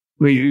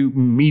 You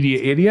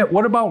media idiot.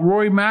 What about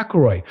Rory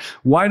McIlroy?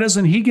 Why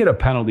doesn't he get a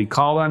penalty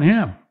called on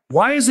him?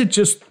 Why is it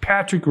just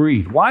Patrick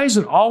Reed? Why is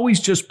it always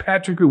just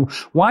Patrick Reed?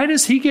 Why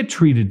does he get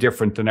treated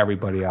different than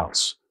everybody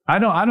else? I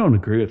don't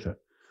agree with it.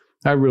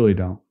 I really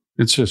don't.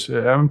 It's just,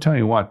 I'm telling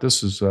you what,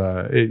 this is,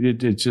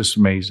 it's just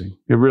amazing.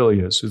 It really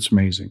is. It's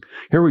amazing.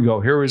 Here we go.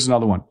 Here is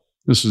another one.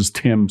 This is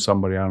Tim,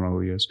 somebody, I don't know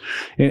who he is.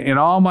 In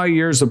all my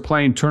years of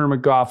playing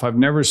tournament golf, I've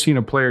never seen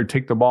a player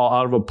take the ball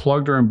out of a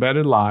plugged or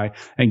embedded lie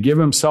and give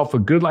himself a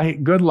good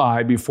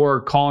lie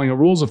before calling a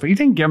rules offense. He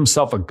didn't give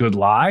himself a good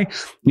lie.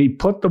 He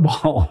put the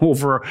ball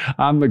over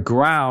on the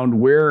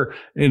ground where,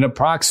 in a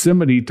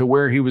proximity to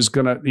where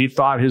he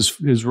thought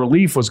his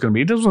relief was going to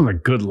be. It wasn't a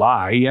good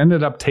lie. He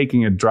ended up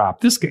taking a drop.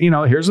 This,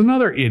 here's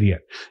another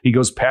idiot. He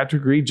goes,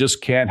 Patrick Reed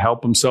just can't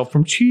help himself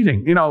from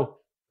cheating.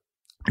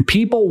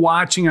 People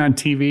watching on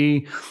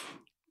TV,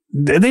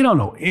 they don't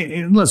know.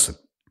 Listen,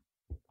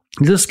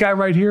 this guy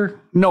right here,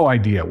 no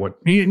idea what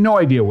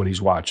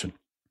he's watching.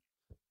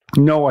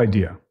 No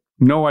idea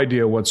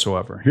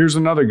whatsoever. Here's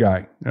another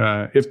guy.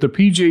 If the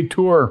PGA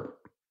Tour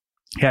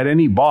had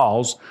any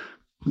balls,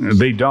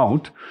 they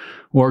don't,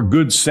 or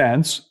good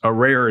sense, a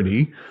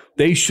rarity,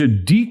 they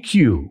should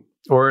DQ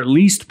or at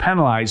least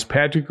penalize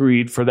Patrick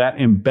Reed for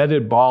that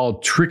embedded ball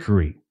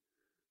trickery.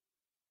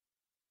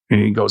 And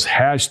he goes,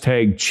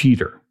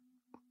 #cheater.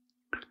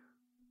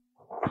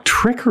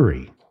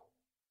 Trickery.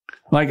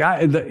 Like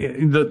I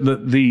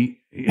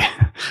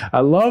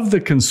love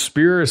the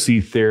conspiracy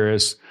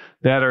theorists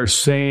that are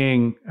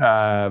saying,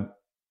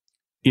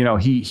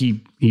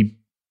 he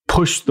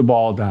pushed the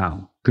ball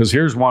down. Because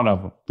here's one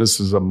of them. This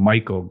is a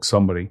Michael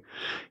somebody.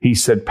 He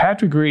said,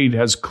 Patrick Reed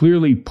has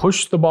clearly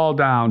pushed the ball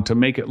down to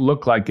make it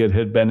look like it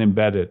had been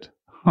embedded.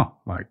 Oh,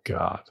 my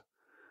God.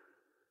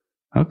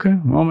 Okay.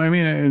 Well,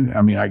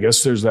 I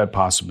guess there's that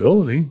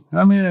possibility.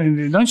 Don't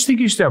you think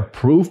you should have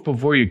proof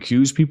before you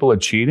accuse people of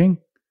cheating?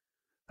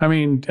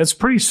 That's a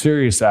pretty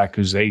serious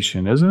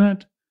accusation, isn't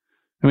it?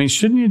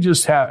 Shouldn't you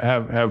just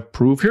have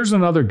proof? Here's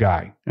another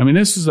guy.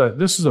 This is a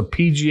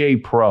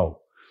PGA pro.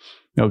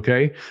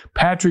 Okay.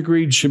 Patrick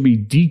Reed should be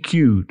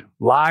DQ'd,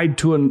 lied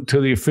to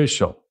the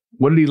official.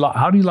 How did he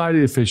lie to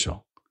the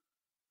official?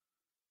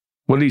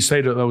 What did he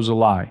say that was a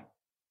lie?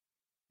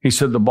 He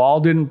said the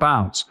ball didn't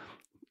bounce.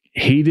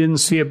 He didn't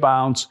see it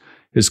bounce.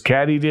 His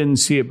caddy didn't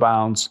see it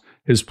bounce.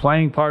 His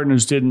playing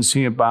partners didn't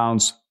see it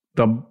bounce.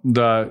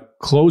 The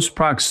close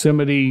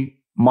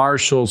proximity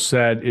marshal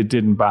said it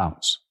didn't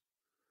bounce.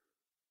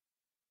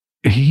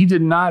 He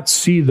did not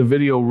see the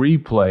video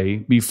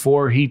replay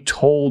before he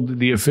told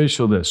the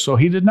official this. So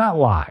he did not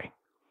lie.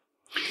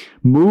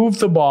 Moved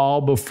the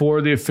ball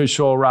before the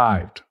official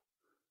arrived.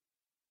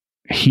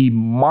 He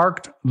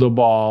marked the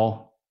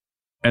ball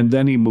and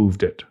then he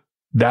moved it.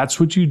 That's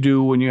what you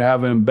do when you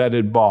have an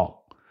embedded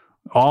ball.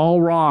 All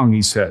wrong,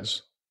 he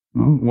says.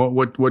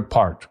 What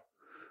part?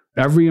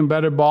 Every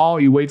embedded ball,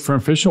 you wait for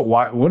an official?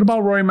 Why? What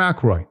about Rory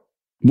McIlroy?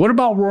 What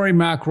about Rory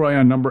McIlroy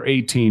on number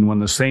 18 when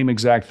the same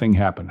exact thing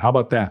happened? How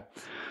about that?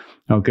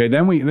 Okay,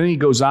 then he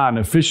goes on.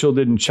 The official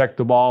didn't check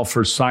the ball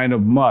for sign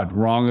of mud.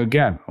 Wrong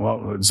again.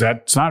 Well,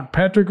 it's not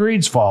Patrick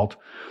Reed's fault.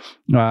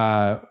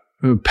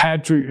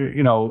 Patrick,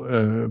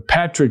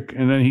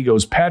 and then he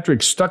goes,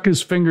 Patrick stuck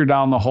his finger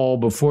down the hole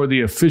before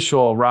the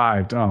official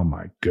arrived. Oh,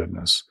 my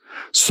goodness.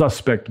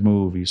 Suspect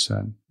move, he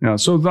said.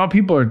 So now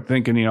people are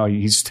thinking,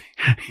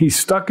 he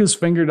stuck his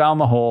finger down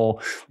the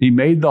hole. He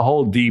made the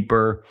hole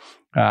deeper,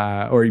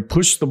 or he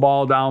pushed the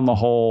ball down the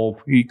hole.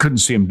 You couldn't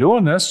see him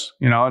doing this,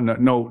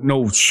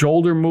 no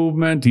shoulder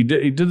movement. He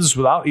did this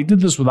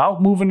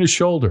without moving his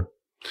shoulder.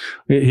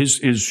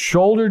 His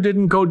shoulder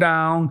didn't go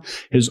down.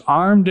 His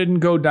arm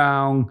didn't go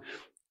down.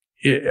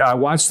 I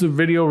watched the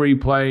video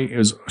replay.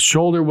 His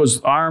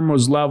arm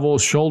was level,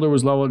 shoulder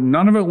was level.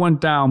 None of it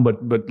went down,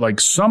 but like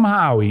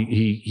somehow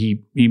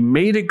he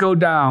made it go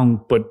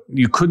down, but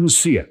you couldn't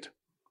see it.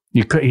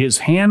 His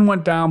hand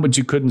went down, but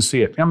you couldn't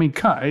see it.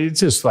 It's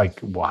just like,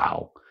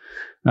 wow.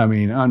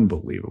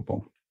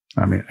 Unbelievable.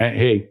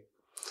 Hey,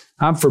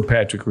 I'm for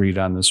Patrick Reed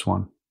on this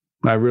one.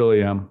 I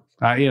really am.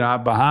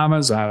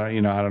 Bahamas, I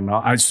don't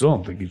know. I still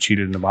don't think he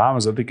cheated in the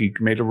Bahamas. I think he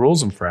made a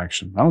rules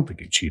infraction. I don't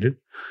think he cheated.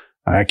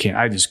 I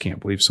just can't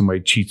believe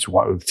somebody cheats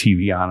with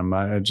TV on him.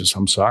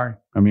 I'm sorry.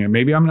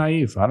 Maybe I'm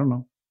naive. I don't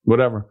know.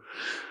 Whatever.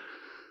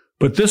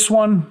 But this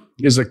one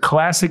is a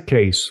classic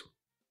case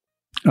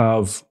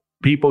of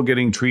people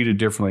getting treated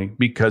differently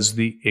because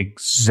the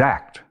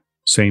exact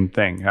same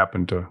thing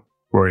happened to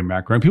Rory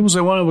McIlroy. And people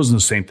say, well, it wasn't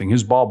the same thing.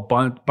 His ball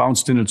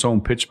bounced in its own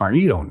pitch mark.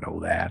 You don't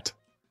know that.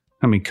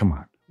 Come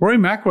on. Rory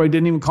McIlroy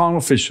didn't even call an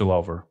official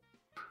over.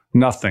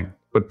 Nothing.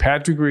 But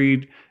Patrick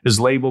Reed is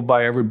labeled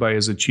by everybody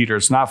as a cheater.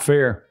 It's not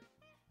fair.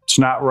 It's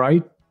not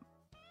right.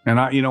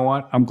 And you know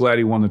what? I'm glad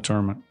he won the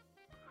tournament.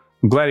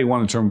 I'm glad he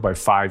won the tournament by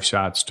 5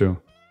 shots too.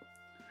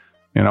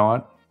 You know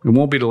what? It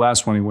won't be the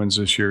last one he wins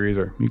this year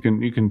either. You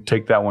can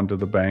take that one to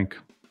the bank,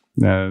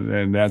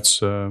 and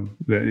that's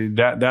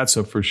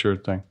a for sure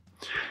thing.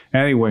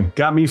 Anyway,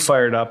 got me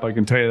fired up. I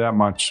can tell you that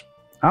much.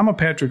 I'm a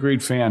Patrick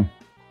Reed fan.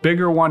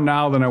 Bigger one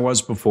now than I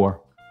was before.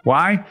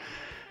 Why?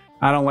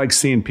 I don't like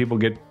seeing people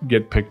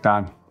get picked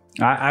on.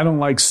 I don't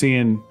like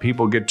seeing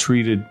people get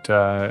treated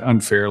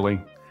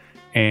unfairly.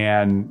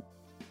 And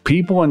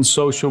people in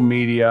social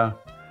media,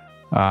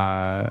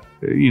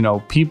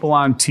 people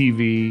on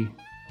TV,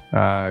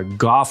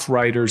 golf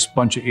writers,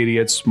 bunch of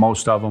idiots,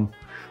 most of them.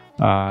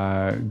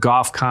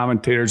 Golf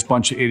commentators,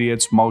 bunch of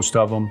idiots, most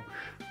of them.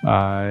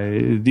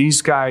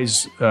 These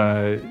guys,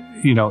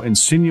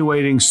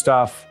 insinuating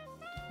stuff,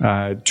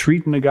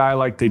 treating the guy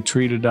like they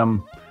treated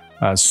him,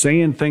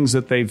 saying things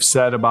that they've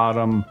said about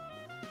him.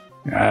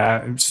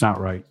 It's not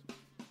right.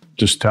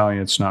 Just telling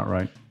you, it's not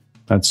right.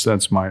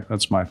 That's my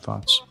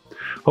thoughts.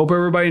 Hope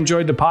everybody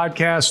enjoyed the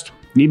podcast.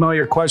 Email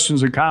your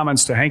questions or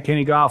comments to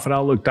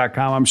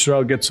hankhaneyGolf@outlook.com. I'm sure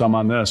I'll get some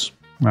on this.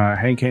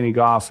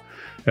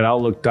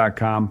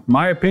 hankhaneyGolf@outlook.com.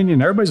 My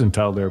opinion, everybody's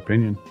entitled to their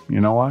opinion.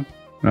 You know what?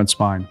 That's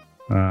fine.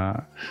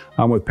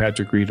 I'm with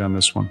Patrick Reed on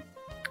this one.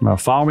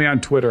 Follow me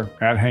on Twitter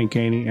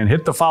 @HankHaney and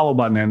hit the follow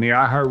button in the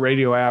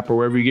iHeartRadio app or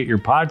wherever you get your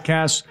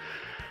podcasts.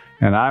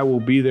 And I will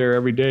be there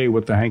every day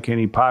with the Hank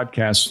Haney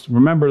podcast.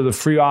 Remember the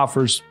free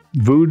offers,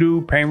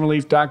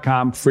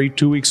 voodoopainrelief.com, free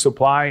 2-week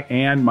supply,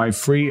 and my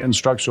free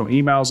instructional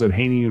emails at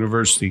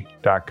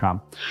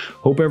haneyuniversity.com.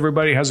 Hope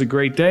everybody has a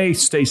great day.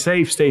 Stay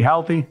safe, stay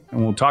healthy,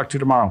 and we'll talk to you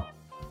tomorrow.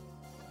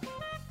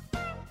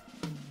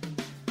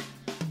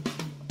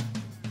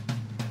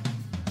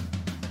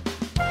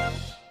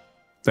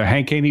 The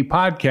Hank Haney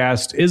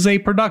Podcast is a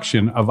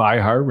production of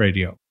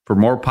iHeartRadio. For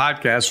more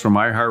podcasts from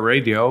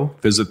iHeartRadio,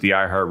 visit the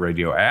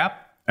iHeartRadio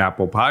app,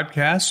 Apple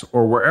Podcasts,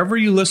 or wherever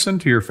you listen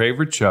to your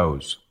favorite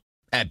shows.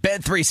 At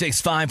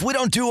Bet365, we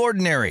don't do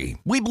ordinary.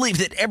 We believe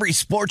that every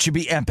sport should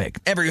be epic.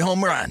 Every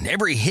home run,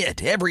 every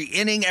hit, every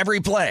inning, every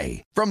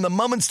play. From the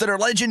moments that are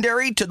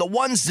legendary to the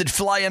ones that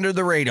fly under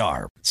the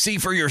radar. See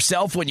for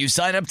yourself when you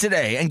sign up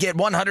today and get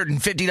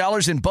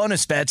 $150 in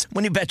bonus bets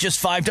when you bet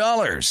just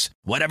 $5.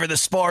 Whatever the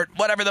sport,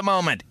 whatever the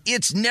moment,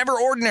 it's never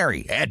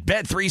ordinary at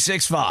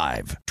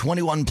Bet365.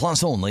 21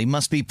 plus only.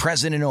 Must be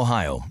present in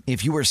Ohio.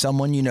 If you or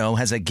someone you know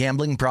has a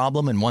gambling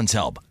problem and wants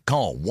help,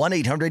 call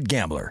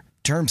 1-800-GAMBLER.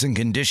 Terms and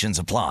conditions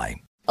apply.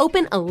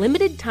 Open a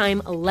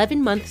limited-time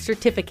 11-month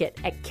certificate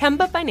at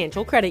Kemba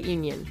Financial Credit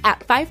Union. At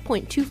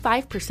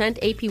 5.25%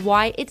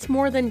 APY, it's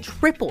more than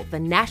triple the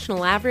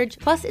national average,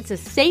 plus it's a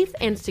safe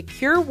and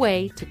secure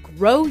way to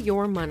grow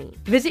your money.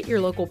 Visit your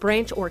local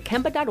branch or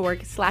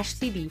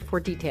kemba.org/CD for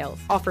details.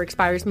 Offer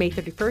expires May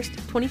 31st,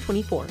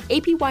 2024.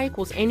 APY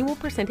equals annual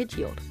percentage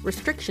yield.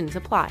 Restrictions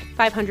apply.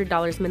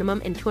 $500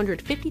 minimum and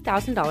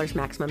 $250,000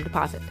 maximum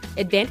deposit.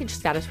 Advantage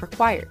status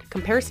required.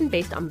 Comparison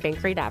based on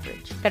bank rate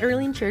average.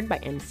 Federally insured by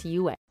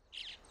NCUA.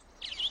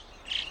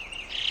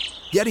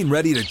 Getting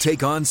ready to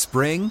take on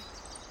spring?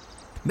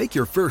 Make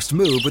your first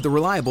move with the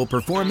reliable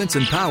performance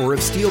and power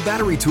of Steel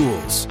battery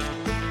tools.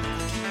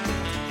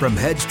 From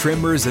hedge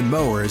trimmers and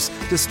mowers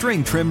to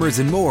string trimmers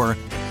and more,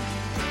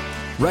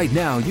 right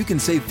now you can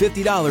save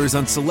 $50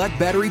 on select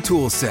battery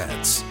tool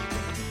sets.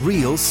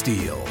 Real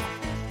Steel.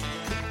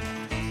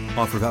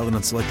 Offer valid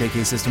on select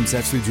AK system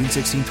sets through June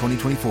 16,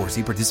 2024.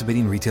 See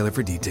participating retailer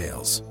for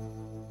details.